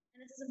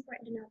 and this is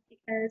important to note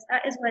because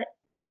that is what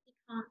the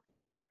conch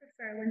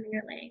prefer when they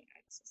are laying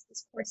eggs, is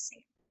this coarse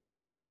sand.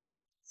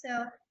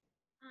 So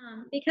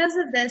because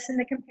of this and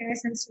the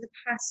comparisons to the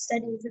past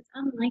studies, it's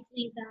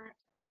unlikely that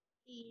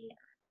the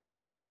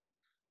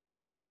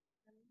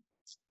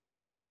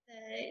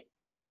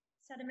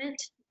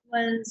sediment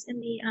was in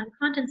the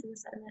contents of the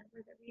sediment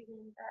were the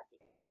reason that the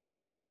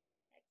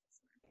eggs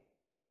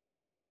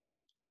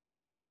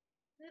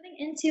were. Moving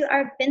into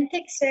our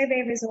benthic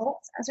survey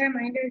results, as a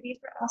reminder, these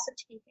were also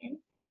taken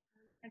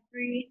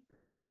every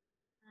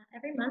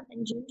month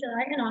in June,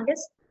 July, and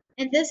August.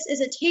 And this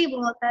is a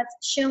table that's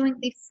showing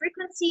the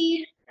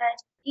frequency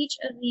that each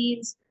of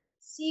these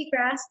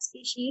seagrass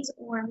species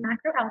or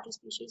macroalgae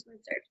species were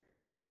observed.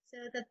 So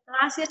the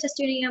Thalassia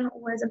testudium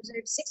was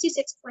observed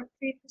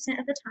 66.3%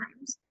 of the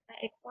times that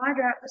a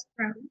quadrat was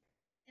thrown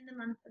in the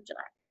month of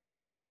July.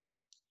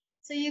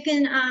 So you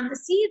can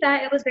see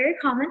that it was very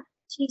common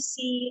to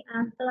see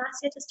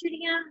Thalassia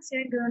testudium,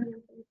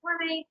 Syringonium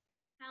filiforme,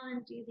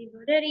 Calendula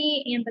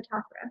boderi, and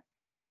Batophyra.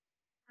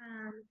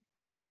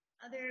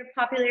 Other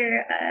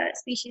popular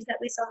species that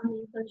we saw in the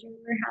enclosure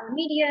were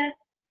Halomedia,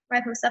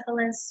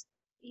 Rhipocephalus,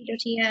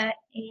 Edotia,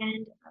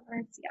 and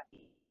Laurencia.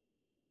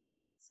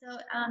 So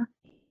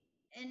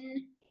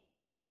in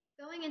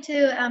going into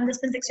this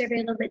benthic survey a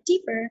little bit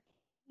deeper,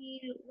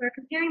 we were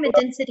comparing the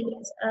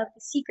densities of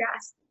the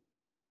seagrass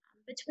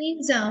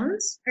between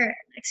zones, or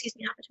excuse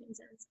me, not between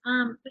zones,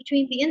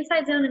 between the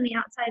inside zone and the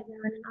outside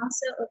zone, and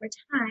also over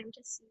time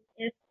to see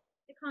if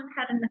the conch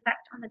had an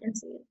effect on the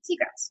density of the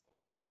seagrass.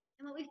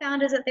 And what we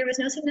found is that there was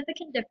no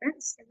significant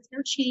difference. There was no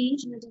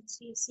change in the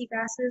density of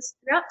seagrasses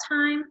throughout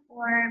time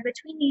or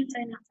between the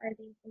inside and outside of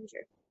the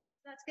enclosure.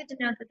 So that's good to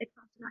note that the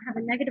conch did not have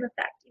a negative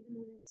effect, even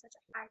though there was such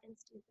a high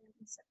density of them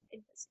inside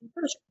this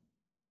enclosure.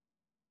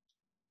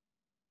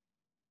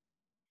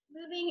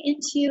 Moving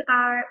into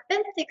our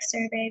benthic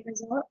survey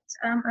results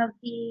of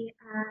the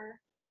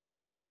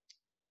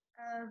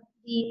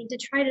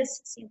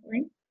detritus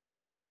sampling.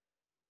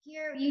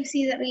 Here you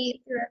see that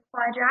we threw a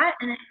quadrat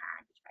and it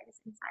had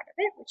detritus inside of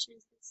it, which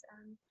is this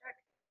dark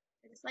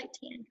or this light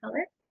tan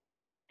color.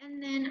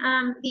 And then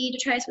the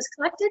detritus was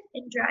collected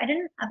and dried in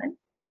an oven.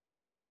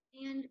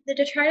 And the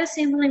detritus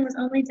sampling was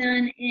only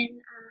done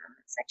in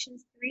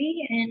sections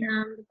 3 and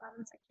the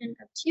bottom section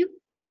of 2,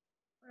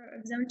 or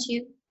of zone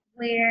 2,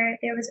 where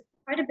there was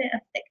quite a bit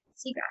of thick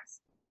seagrass.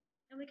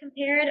 And we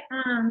compared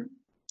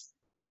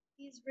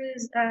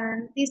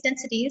these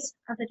densities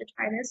of the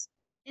detritus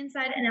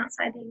inside and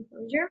outside the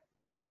enclosure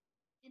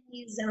in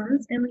these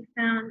zones, and we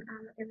found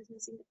that there was no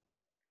significant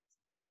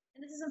difference.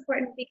 And this is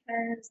important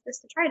because this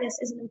detritus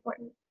is an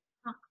important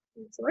conch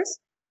food source,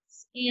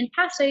 and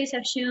past studies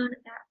have shown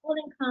that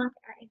holding conch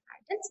at a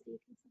high density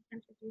can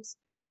sometimes reduce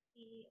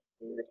the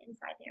food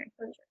inside their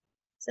enclosure.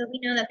 So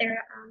we know that there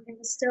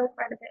was still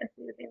quite a bit of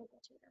food available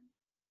to them.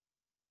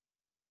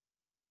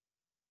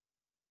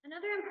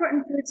 Another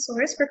important food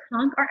source for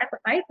conch are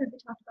epiphytes, as we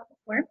talked about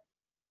before.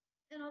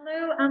 And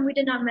although we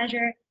did not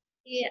measure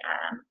the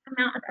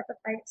amount of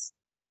epiphytes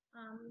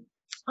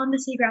on the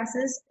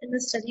seagrasses in the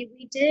study,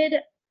 we did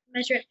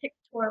measure it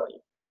pictorially.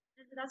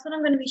 And so that's what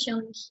I'm going to be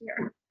showing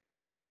here.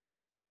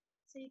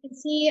 So you can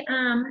see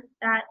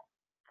that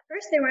at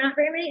first there were not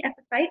very many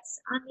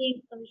epiphytes on the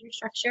enclosure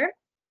structure.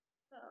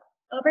 So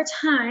over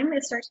time,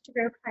 it starts to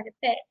grow quite a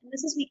bit. And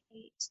this is week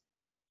 8.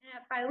 And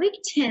by week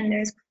 10,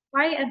 there's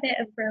quite a bit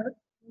of growth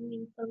in the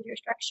enclosure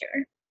structure.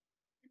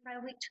 And by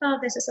week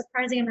 12, there's a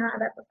surprising amount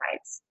of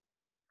epiphytes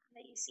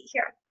that you see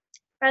here.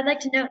 But I'd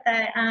like to note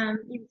that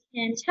you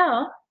can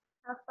tell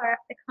how far up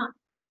the conch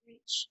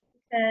reach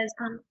because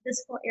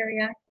this whole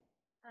area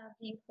of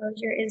the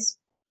enclosure is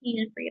clean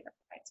and free of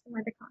epiphytes from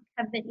where the conch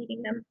have been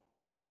eating them.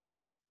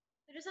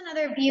 So just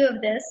another view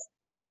of this.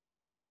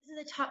 This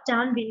is a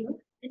top-down view,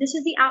 and this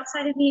is the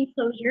outside of the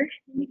enclosure.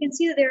 And you can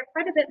see that there are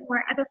quite a bit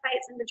more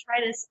epiphytes and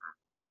detritus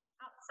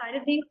outside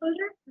of the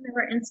enclosure than there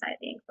were inside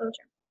the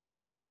enclosure.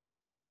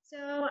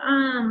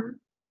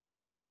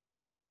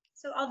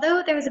 So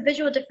although there was a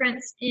visual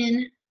difference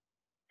in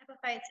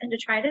epiphytes and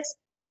detritus,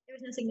 there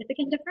was no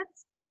significant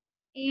difference.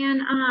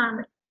 And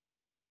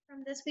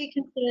from this, we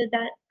concluded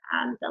that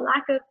the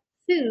lack of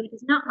food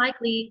is not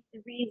likely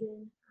the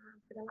reason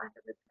for the lack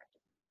of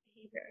reproductive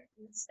behavior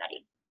in the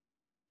study.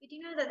 We do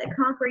know that the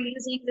conch were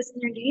using this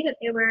energy that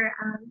they were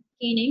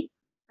gaining,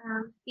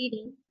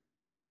 feeding,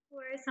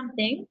 for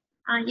something.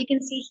 You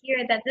can see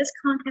here that this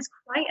conch has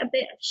quite a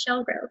bit of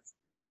shell growth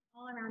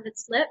all around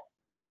its lip,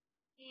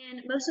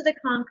 and most of the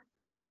conch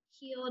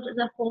healed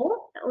the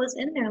hole that was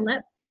in their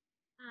lip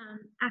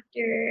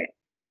after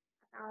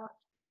about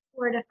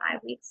 4 to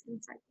 5 weeks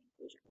inside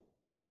the enclosure.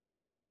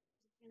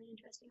 Really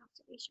interesting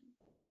observation.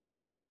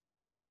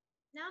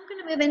 Now I'm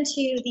going to move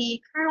into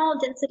the kernel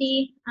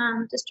density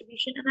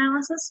distribution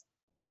analysis,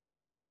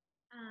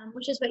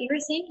 which is what you were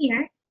seeing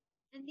here.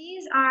 And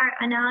these are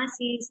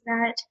analyses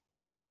that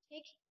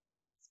take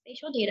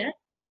spatial data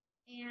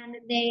and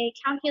they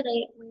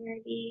calculate where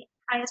the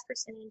highest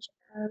percentage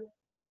of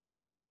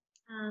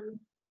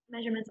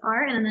measurements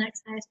are, and then the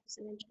next highest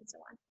percentage, and so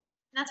on.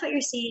 And that's what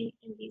you're seeing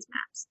in these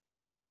maps.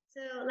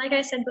 So like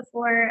I said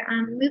before,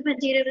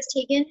 movement data was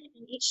taken,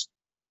 and each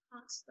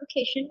conch's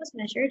location was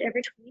measured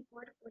every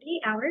 24 to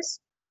 48 hours.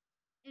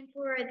 And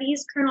for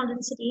these kernel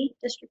density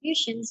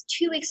distributions,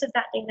 2 weeks of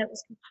that data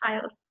was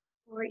compiled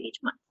for each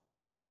month.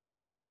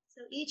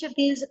 So each of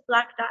these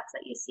black dots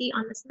that you see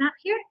on this map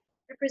here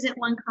represent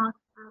one conch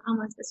on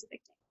one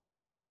specific day.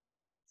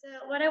 So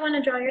what I want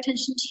to draw your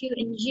attention to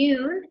in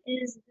June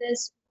is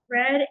this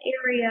red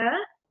area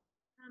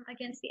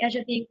against the edge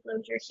of the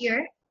enclosure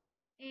here.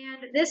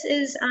 And this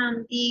is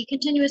the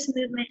continuous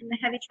movement in the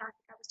heavy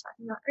traffic I was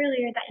talking about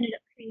earlier that ended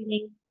up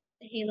creating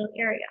the halo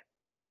area.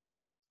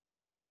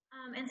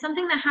 And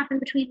something that happened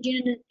between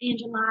June and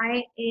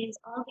July is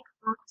all the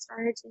conch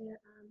started to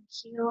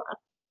heal up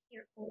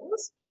their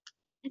holes.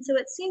 And so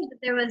it seemed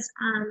that there was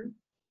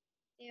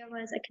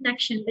a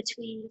connection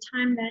between the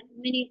time that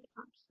many of the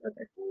conch healed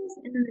their holes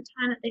and then the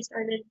time that they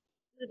started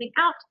moving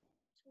out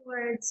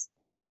towards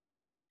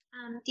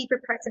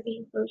deeper parts of the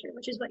enclosure,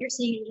 which is what you're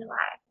seeing in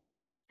July.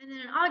 And then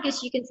in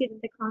August, you can see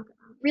that the conch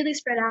really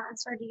spread out and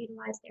started to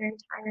utilize their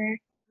entire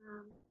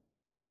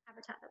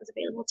habitat that was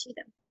available to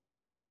them.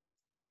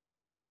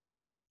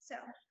 So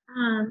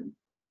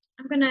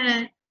I'm going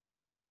to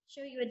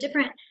show you a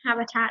different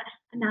habitat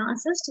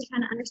analysis to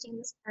kind of understand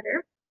this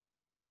better.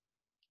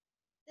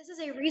 This is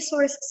a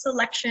resource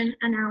selection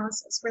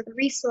analysis where the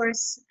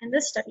resource in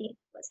this study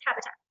was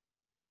habitat.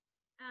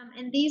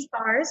 And these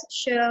bars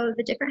show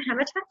the different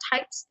habitat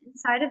types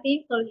inside of the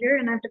enclosure,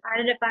 and I've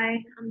divided it by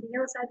the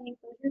yellow side of the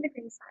enclosure and the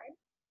green side.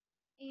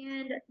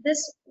 And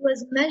this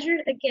was measured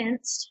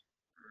against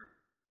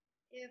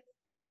if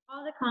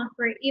all the conch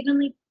were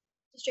evenly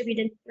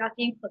distributed throughout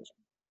the enclosure.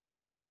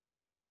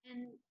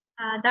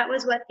 And that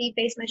was what the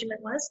base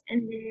measurement was.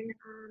 And then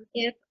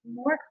if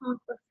more conch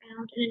were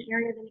found in an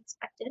area than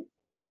expected,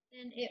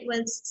 then it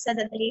was said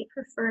that they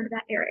preferred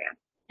that area.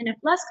 And if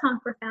less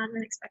conch were found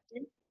than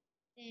expected,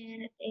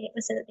 then it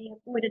was said that they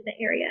avoided the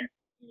area.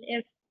 And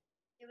if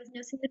there was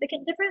no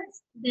significant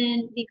difference,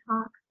 then the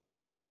conch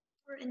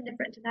were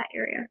indifferent to that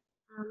area,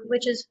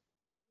 which is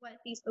what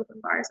these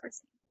open bars are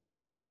saying.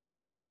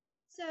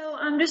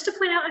 So just to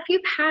point out a few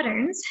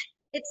patterns,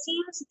 it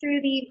seems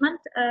through the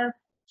month of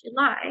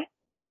July,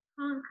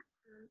 conch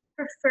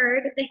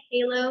preferred the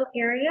halo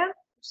area,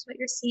 which is what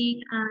you're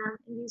seeing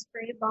in these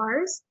gray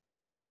bars,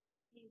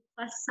 these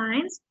plus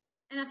signs.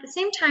 And at the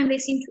same time, they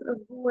seem to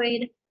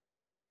avoid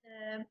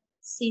the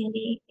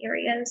sandy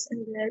areas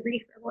and the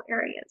reef level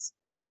areas.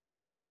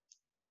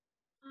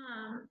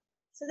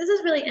 So this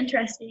is really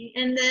interesting,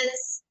 and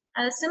this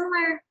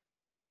similar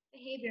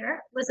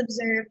behavior was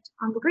observed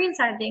on the green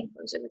side of the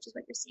enclosure, which is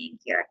what you're seeing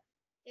here.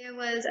 There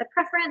was a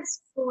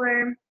preference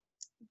for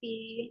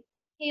the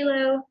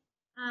halo,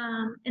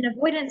 an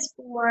avoidance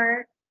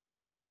for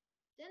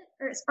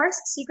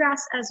sparse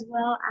seagrass, as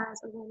well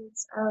as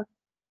avoidance of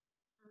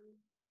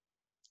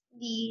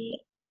the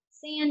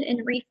sand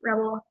and reef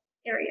rubble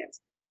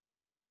areas.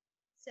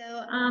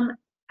 So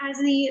as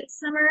the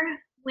summer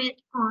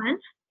went on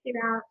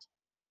throughout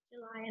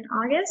July and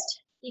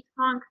August, the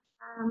conch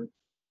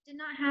did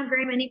not have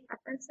very many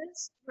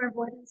preferences or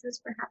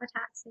avoidances for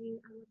habitats. They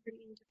were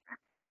pretty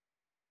indifferent.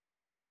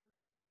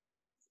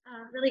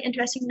 Really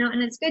interesting note,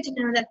 and it's good to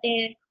know that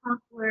the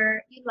conch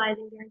were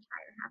utilizing their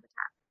entire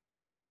habitat.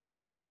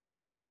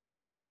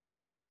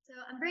 So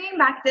I'm bringing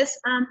back this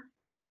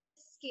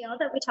scale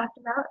that we talked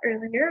about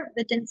earlier,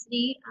 the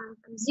density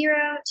from 0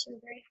 to a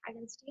very high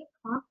density of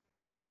conch.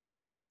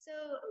 So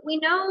we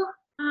know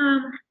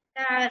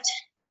that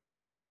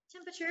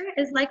temperature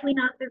is likely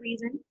not the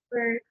reason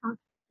for conch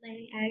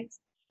laying eggs,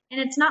 and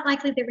it's not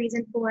likely the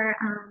reason for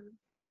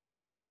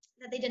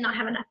that they did not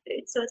have enough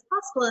food. So it's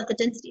possible that the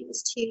density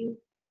was too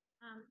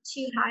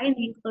high in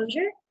the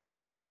enclosure.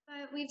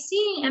 But we've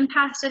seen in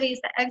past studies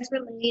that eggs were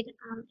laid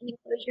in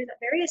enclosures at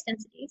various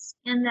densities,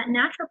 and that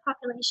natural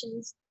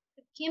populations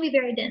can be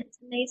very dense,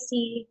 and they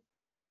see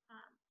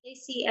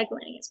egg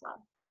laying as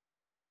well.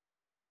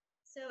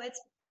 So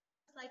it's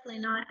likely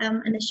not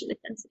an issue with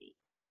density.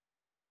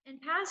 And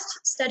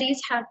past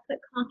studies have put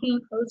conching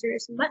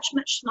enclosures much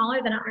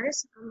smaller than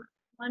ours.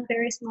 One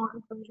very small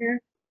enclosure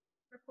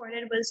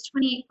reported was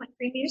 28.3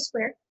 meters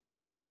square.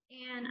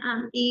 And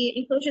the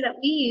enclosure that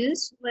we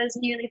used was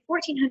nearly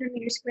 1,400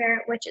 meters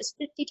square, which is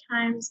 50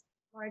 times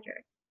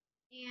larger.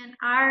 And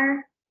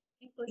our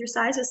enclosure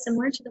size was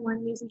similar to the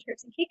one used in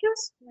Turks and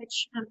Caicos,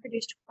 which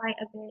produced quite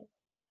a bit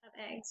of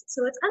eggs.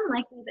 So it's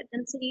unlikely that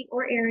density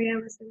or area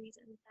was the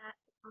reason that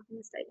the conch in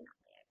the study did not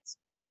lay eggs.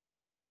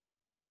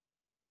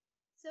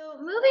 So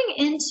moving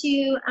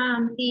into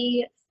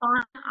the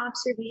fauna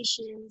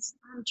observations,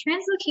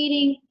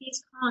 translocating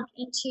these conch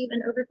into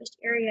an overfished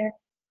area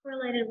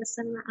correlated with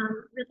some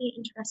really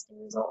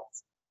interesting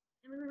results.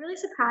 And we were really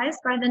surprised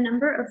by the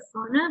number of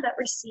fauna that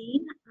were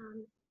seen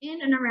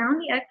in and around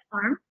the egg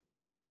farm.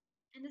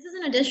 And this is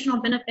an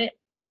additional benefit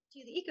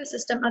to the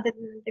ecosystem other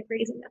than the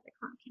grazing that the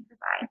conch can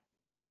provide.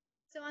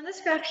 So on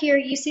this graph here,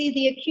 you see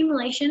the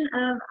accumulation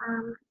of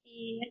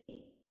the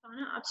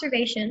fauna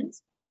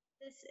observations.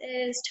 This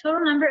is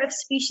total number of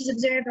species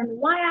observed on the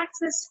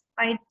y-axis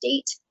by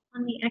date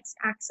on the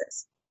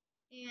x-axis.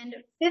 And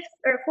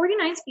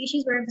 49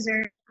 species were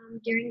observed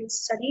during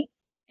this study.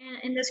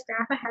 And in this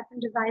graph, I have them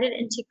divided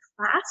into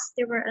class.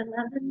 There were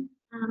 11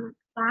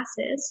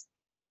 classes,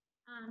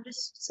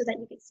 just so that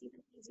you could see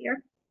them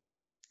easier.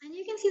 And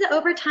you can see that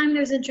over time,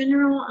 there's a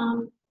general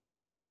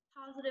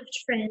positive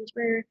trend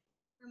where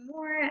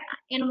more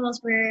animals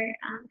were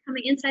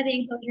coming inside the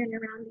enclosure and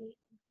around the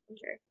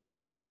enclosure.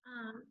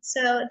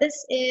 So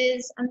this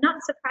is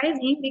not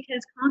surprising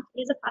because conch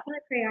is a popular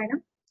prey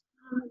item.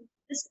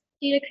 This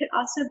data could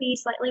also be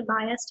slightly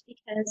biased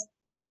because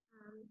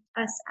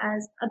us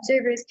as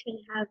observers could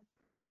have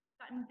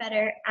gotten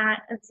better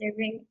at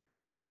observing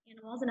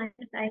animals and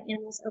identifying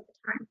animals over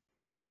time.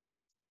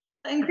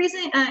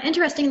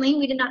 Interestingly,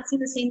 we did not see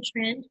the same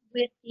trend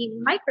with the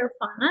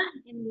microfauna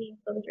in the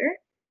enclosure.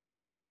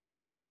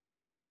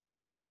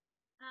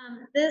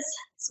 This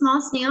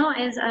small snail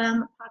is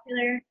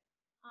popular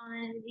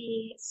on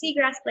the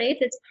seagrass blades.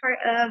 It's part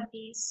of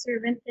the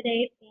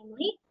Cervanthidae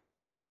family.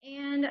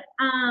 And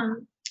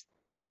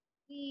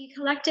we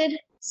collected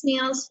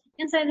snails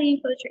inside the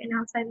enclosure and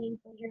outside the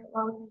enclosure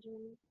while we were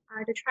doing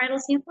our detrital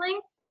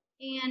sampling.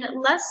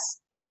 And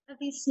less of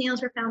these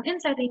snails were found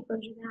inside the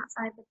enclosure than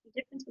outside, but the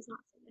difference was not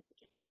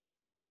significant.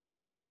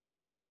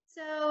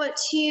 So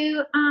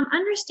to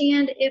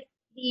understand if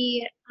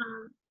the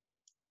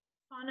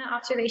fauna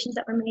observations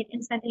that were made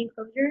inside the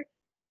enclosure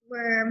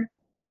were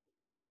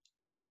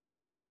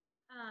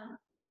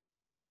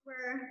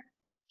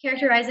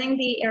characterizing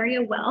the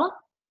area well,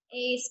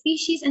 a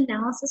species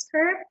analysis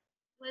curve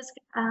was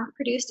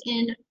produced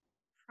in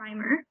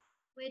Primer,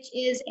 which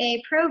is a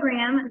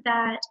program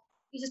that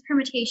uses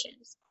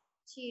permutations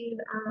to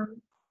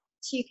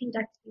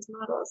conduct these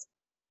models.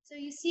 So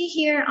you see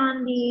here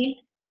on the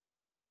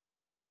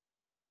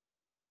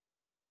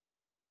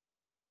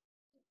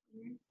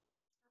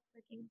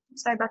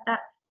sorry about that.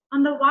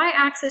 On the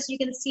y-axis, you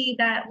can see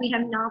that we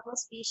have novel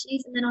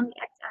species, and then on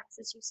the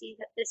x-axis, you see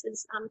that this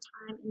is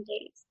time and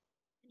days.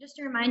 And just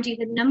to remind you,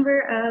 the number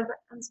of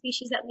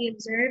species that we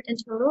observed in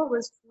total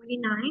was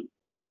 49,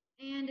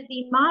 and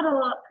the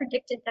model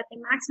predicted that the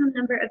maximum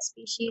number of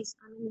species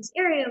in this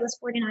area was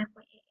 49.88.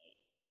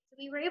 So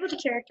we were able to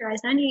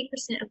characterize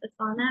 98% of the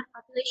fauna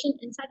population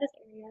inside this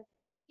area,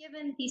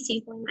 given the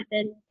sampling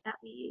method that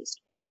we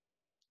used.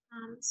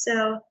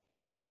 So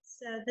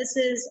this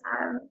is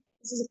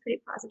a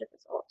pretty positive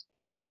result.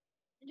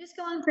 And just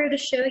going through to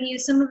show you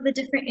some of the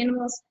different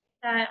animals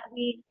that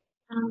we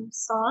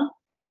saw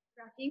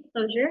throughout the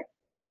enclosure.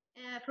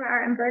 For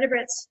our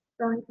invertebrates,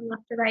 going from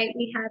left to right,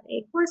 we have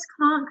a horse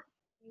conch,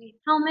 a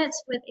helmet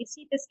with a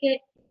sea biscuit,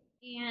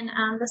 and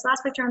this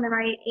last picture on the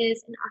right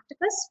is an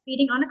octopus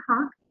feeding on a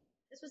conch.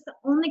 This was the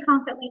only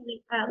conch that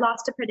we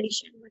lost to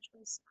predation, which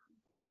was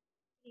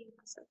pretty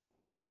impressive.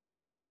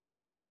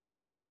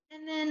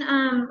 And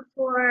then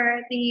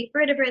for the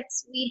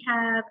vertebrates, we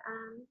have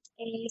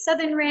a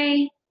southern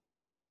ray,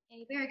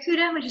 a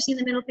barracuda, which you see in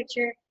the middle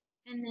picture,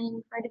 and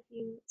then quite a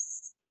few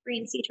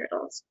green sea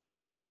turtles.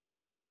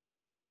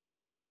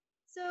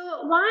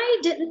 So why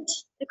didn't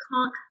the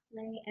conch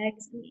lay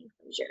eggs in the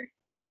enclosure?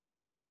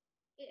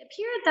 It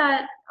appeared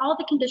that all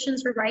the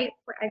conditions were right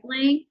for egg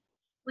laying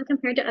when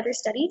compared to other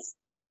studies.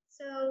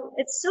 So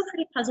it's still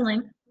pretty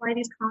puzzling why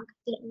these conch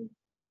didn't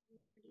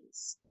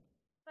produce.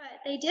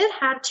 But they did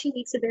have 2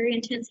 weeks of very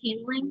intense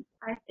handling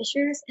by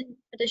fishers in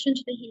addition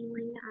to the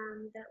handling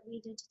that we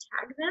did to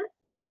tag them.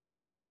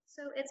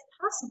 So it's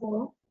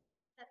possible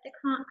that the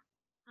conch,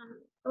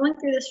 going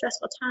through this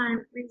stressful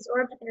time,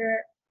 resorbed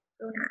their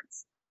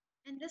gonads.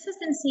 And this has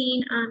been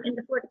seen in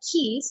the Florida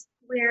Keys,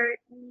 where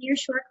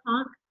nearshore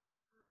conch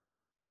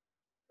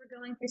were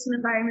going through some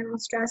environmental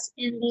stress,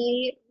 and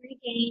they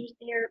regained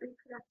their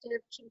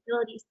reproductive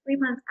capabilities 3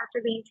 months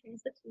after being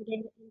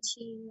translocated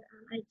into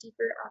a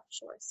deeper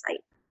offshore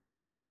site.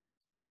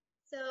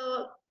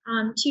 So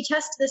to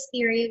test this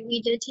theory,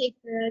 we did take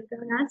the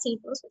gonad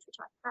samples, which we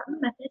talked about in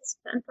the methods,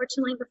 but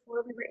unfortunately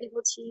before we were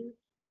able to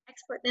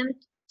export them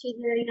to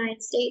the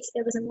United States,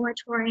 there was a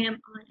moratorium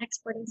on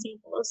exporting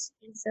samples,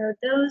 and so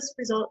those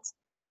results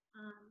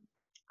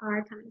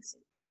are coming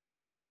soon.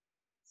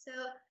 So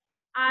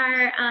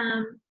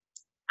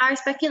our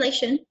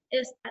speculation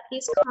is that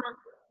these conch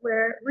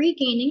were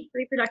regaining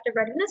reproductive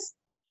readiness,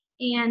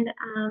 and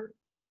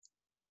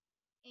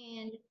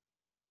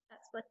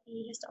that's what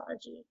the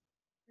histology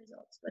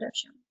results would have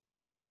shown.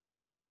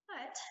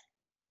 But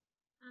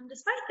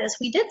despite this,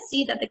 we did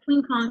see that the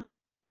queen conch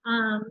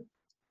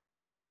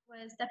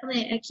was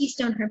definitely a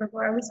keystone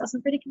herbivore. We saw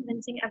some pretty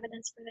convincing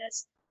evidence for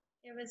this.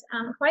 There was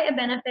quite a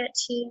benefit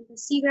to the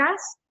seagrass,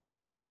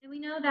 and we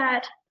know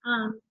that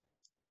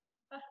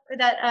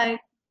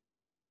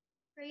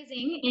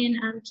grazing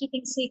in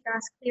keeping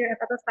seagrass clear of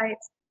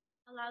epiphytes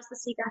allows the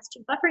seagrass to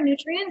buffer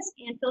nutrients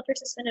and filter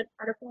suspended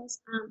particles,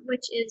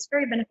 which is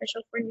very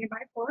beneficial for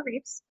nearby coral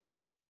reefs.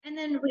 And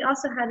then we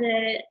also had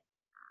a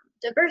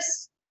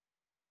diverse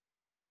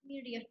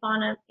community of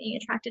fauna being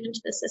attracted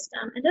into the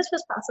system, and this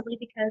was possibly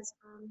because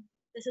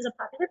this is a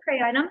popular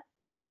prey item,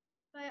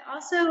 but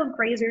also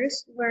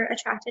grazers were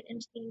attracted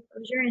into the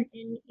enclosure and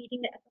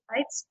eating the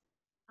epiphytes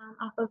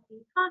off of the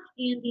conch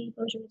and the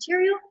enclosure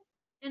material.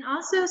 And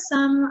also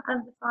some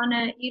of the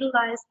fauna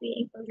utilized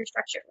the enclosure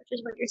structure, which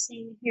is what you're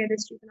seeing here,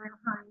 this juvenile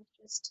hind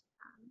just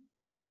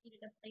needed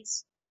a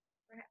place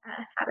for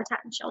habitat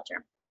and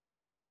shelter.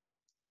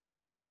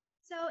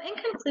 So in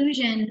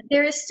conclusion,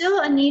 there is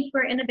still a need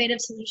for innovative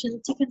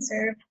solutions to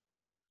conserve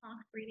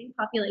conch breeding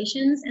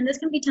populations, and this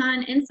can be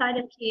done inside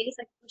MPAs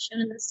like was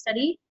shown in this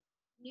study.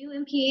 New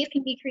MPAs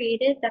can be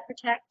created that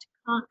protect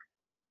conch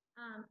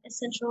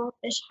essential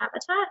fish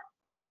habitat,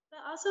 but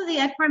also the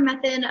egg farm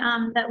method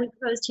that we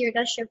proposed here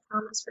does show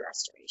promise for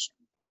restoration.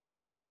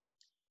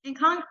 And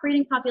conch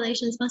breeding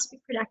populations must be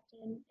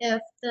protected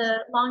if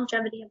the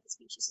longevity of the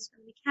species is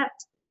going to be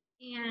kept,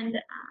 and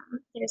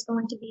there's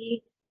going to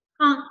be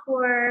conch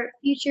for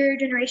future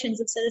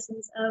generations of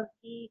citizens of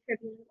the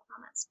Caribbean and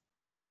Bahamas.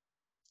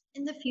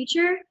 In the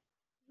future,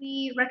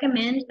 we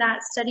recommend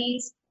that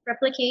studies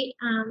replicate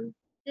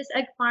this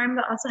egg farm,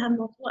 but also have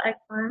multiple egg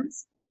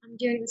farms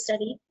during the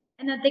study,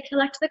 and that they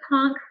collect the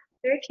conch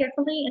very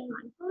carefully and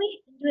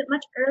mindfully and do it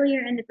much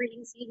earlier in the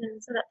breeding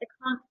season so that the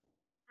conch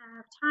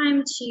have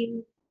time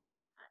to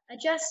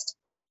adjust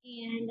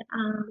and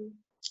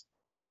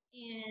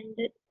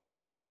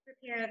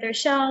prepare their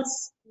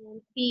shells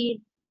and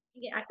feed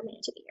and get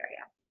acclimated to the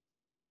area.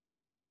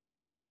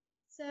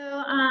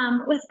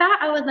 So with that,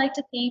 I would like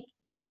to thank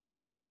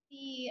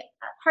the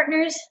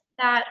partners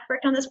that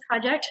worked on this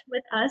project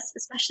with us,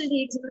 especially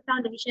the Exuma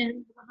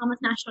Foundation, the Bahamas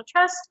National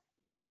Trust,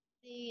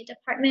 the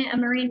Department of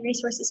Marine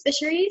Resources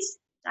Fisheries,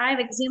 Dive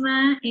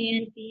Exuma,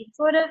 and the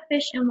Florida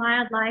Fish and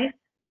Wildlife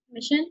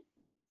Commission.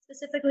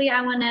 Specifically,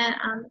 I want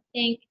to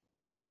thank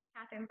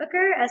Catherine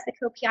Booker as the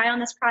co-PI on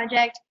this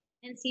project,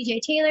 and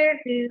CJ Taylor,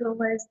 who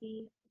was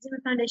the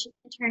Exuma Foundation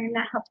intern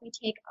that helped me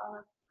take all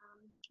of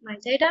my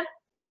data.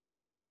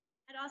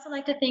 I'd also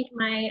like to thank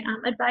my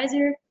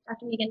advisor,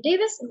 Dr. Megan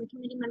Davis, and the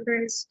committee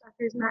members,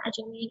 Drs. Matt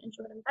Ajamian and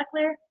Jordan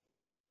Beckler,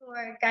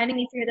 for guiding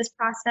me through this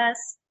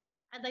process.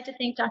 I'd like to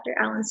thank Dr.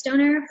 Alan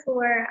Stoner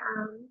for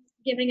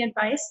giving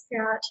advice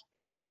throughout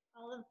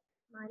all of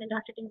mine and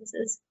Dr.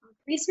 Davis's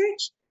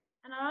research.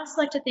 And I'd also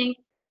like to thank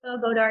Bo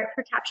Bodart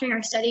for capturing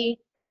our study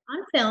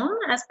on film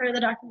as part of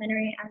the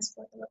documentary as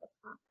for the Love of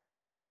Conch.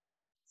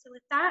 So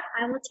with that,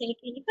 I will take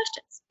any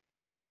questions.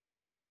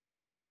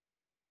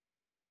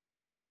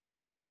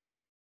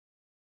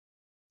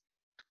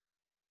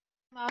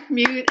 Off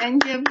mute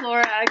and give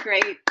Laura a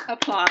great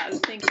applause.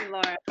 Thank you,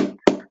 Laura.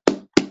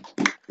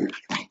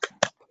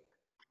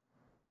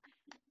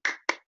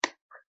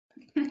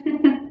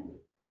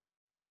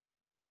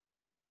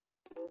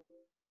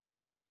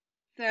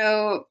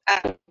 So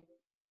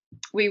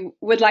we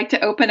would like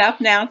to open up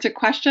now to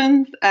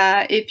questions.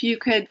 If you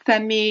could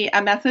send me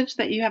a message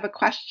that you have a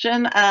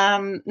question,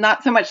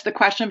 not so much the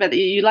question, but that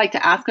you'd like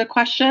to ask a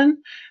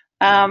question,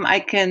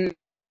 I can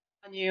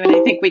on you, and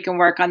I think we can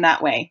work on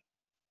that way.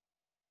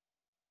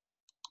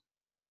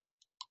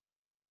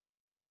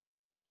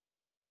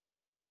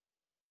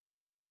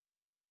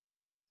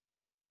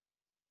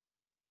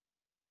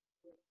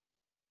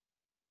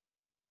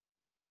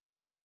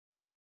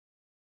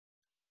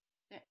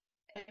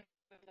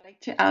 I'd like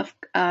to ask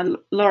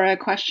Laura a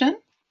question.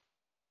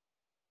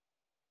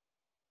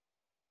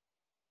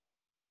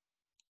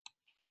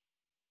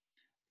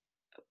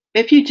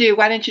 If you do,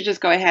 why don't you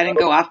just go ahead and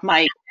go off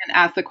mic and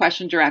ask the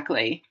question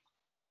directly?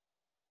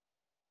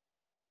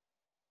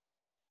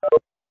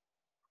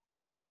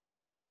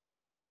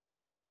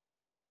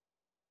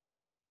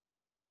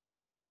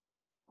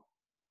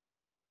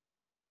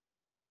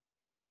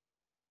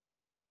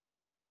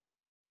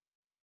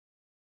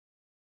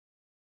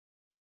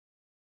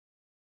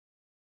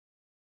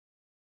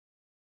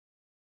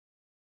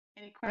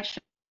 Any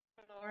questions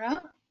for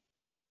Laura?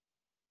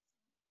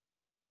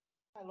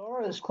 Hi,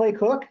 Laura, this is Clay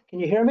Cook.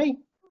 Can you hear me?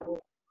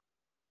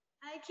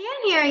 I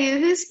can hear you.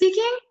 Who's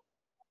speaking?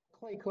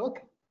 Clay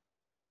Cook.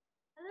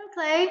 Hello,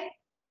 Clay.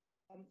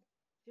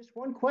 Just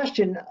one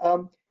question.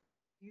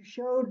 You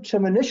showed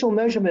some initial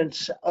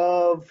measurements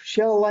of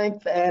shell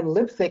length and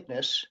lip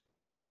thickness.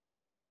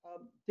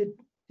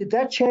 Did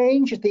that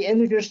change at the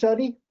end of your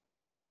study?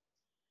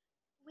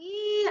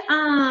 We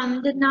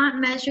did not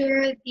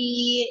measure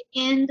the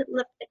end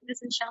lip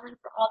thickness and shell length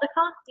for all the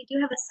conch. We do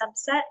have a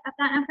subset of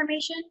that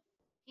information,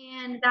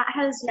 and that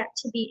has yet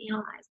to be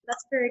analyzed.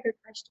 That's a very good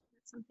question.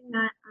 That's something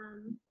that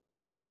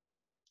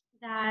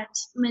that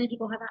many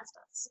people have asked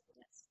us.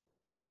 Yes.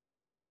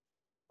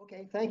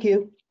 Okay, thank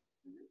you.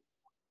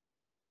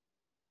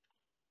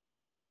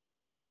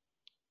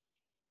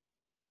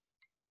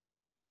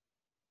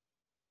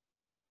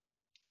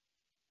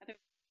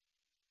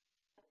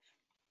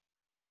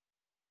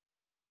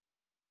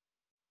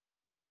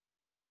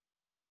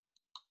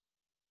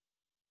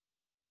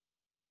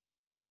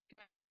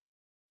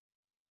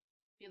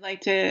 If you'd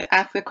like to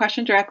ask a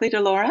question directly to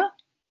Laura.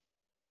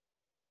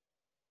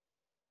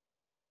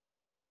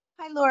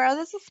 Hi, Laura.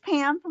 This is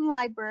Pam from the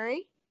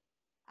library.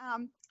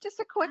 Just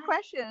a quick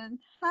question.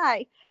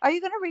 Hi. Are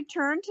you going to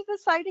return to the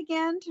site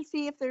again to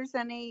see if there's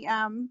any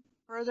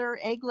further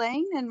egg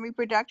laying and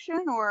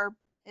reproduction, or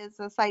is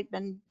the site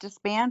been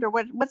disbanded, or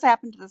what's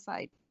happened to the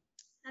site?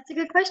 That's a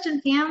good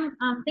question, Pam.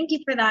 Thank you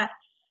for that.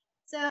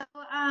 So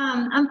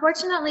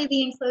unfortunately,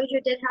 the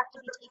enclosure did have to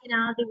be taken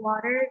out of the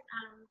water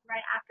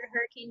right after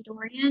Hurricane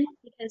Dorian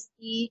because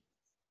the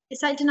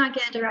site did not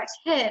get a direct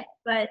hit,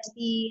 but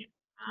the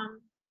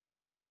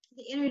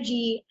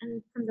energy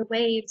and from the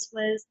waves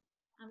was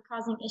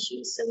causing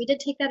issues. So we did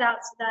take that out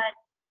so that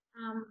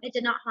it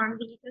did not harm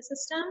the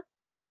ecosystem.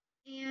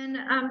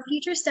 And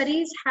future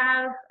studies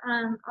have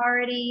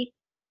already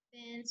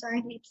been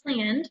starting to be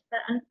planned,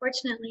 but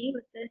unfortunately,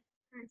 with the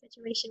current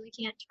situation, we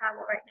can't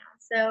travel right now.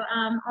 So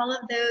all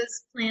of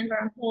those plans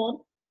are on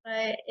hold,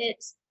 but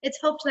it's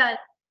hoped that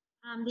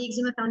the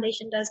Exuma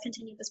Foundation does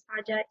continue this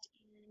project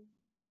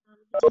and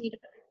continue to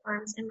put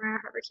farms in Mariah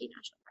Harbor Key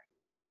National Park.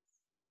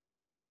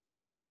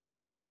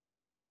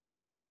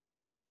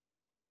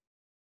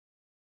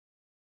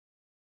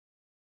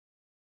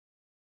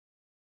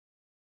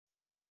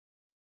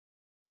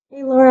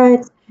 Hey Laura,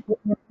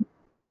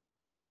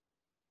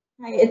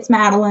 it's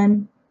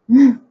Madeline.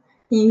 Can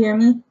you hear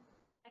me?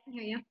 I can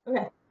hear you.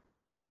 Okay.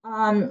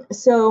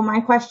 So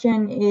my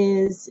question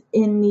is,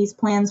 in these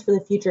plans for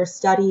the future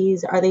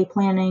studies, are they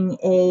planning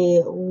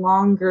a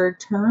longer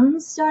term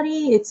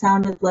study? It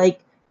sounded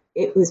like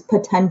it was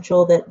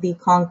potential that the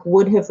conch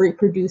would have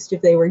reproduced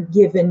if they were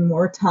given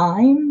more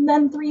time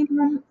than 3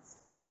 months.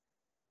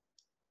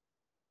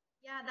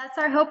 Yeah, that's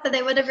our hope, that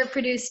they would have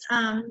reproduced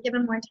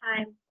given more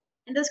time.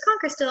 And those conch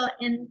are still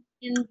in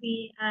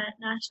the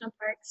national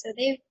park, so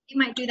they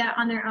might do that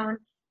on their own.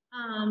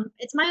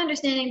 It's my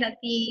understanding that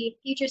the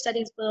future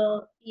studies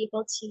will be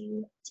able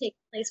to take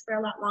place for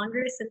a lot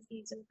longer since the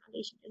Exuma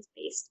Foundation is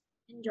based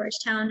in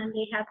Georgetown and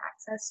they have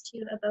access to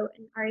a boat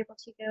and are able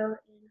to go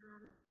and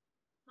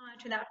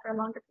monitor that for a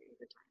longer period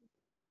of time.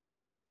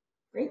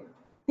 Great,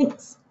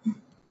 thanks.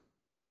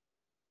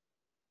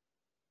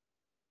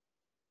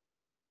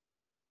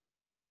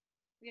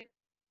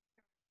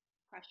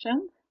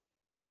 Questions?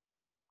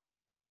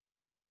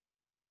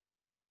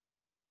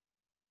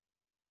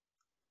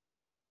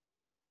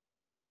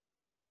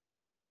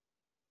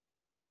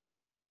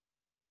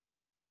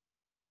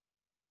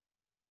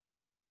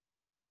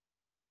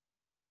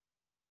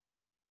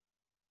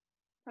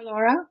 For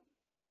Laura?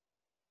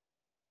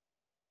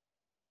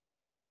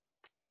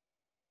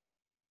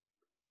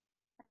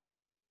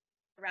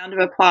 A round of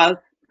applause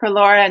for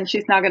Laura, and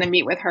she's now going to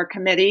meet with her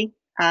committee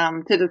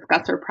to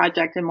discuss her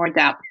project in more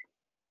depth.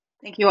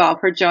 Thank you all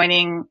for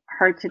joining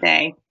her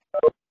today.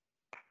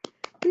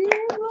 Good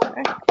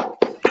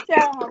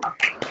job.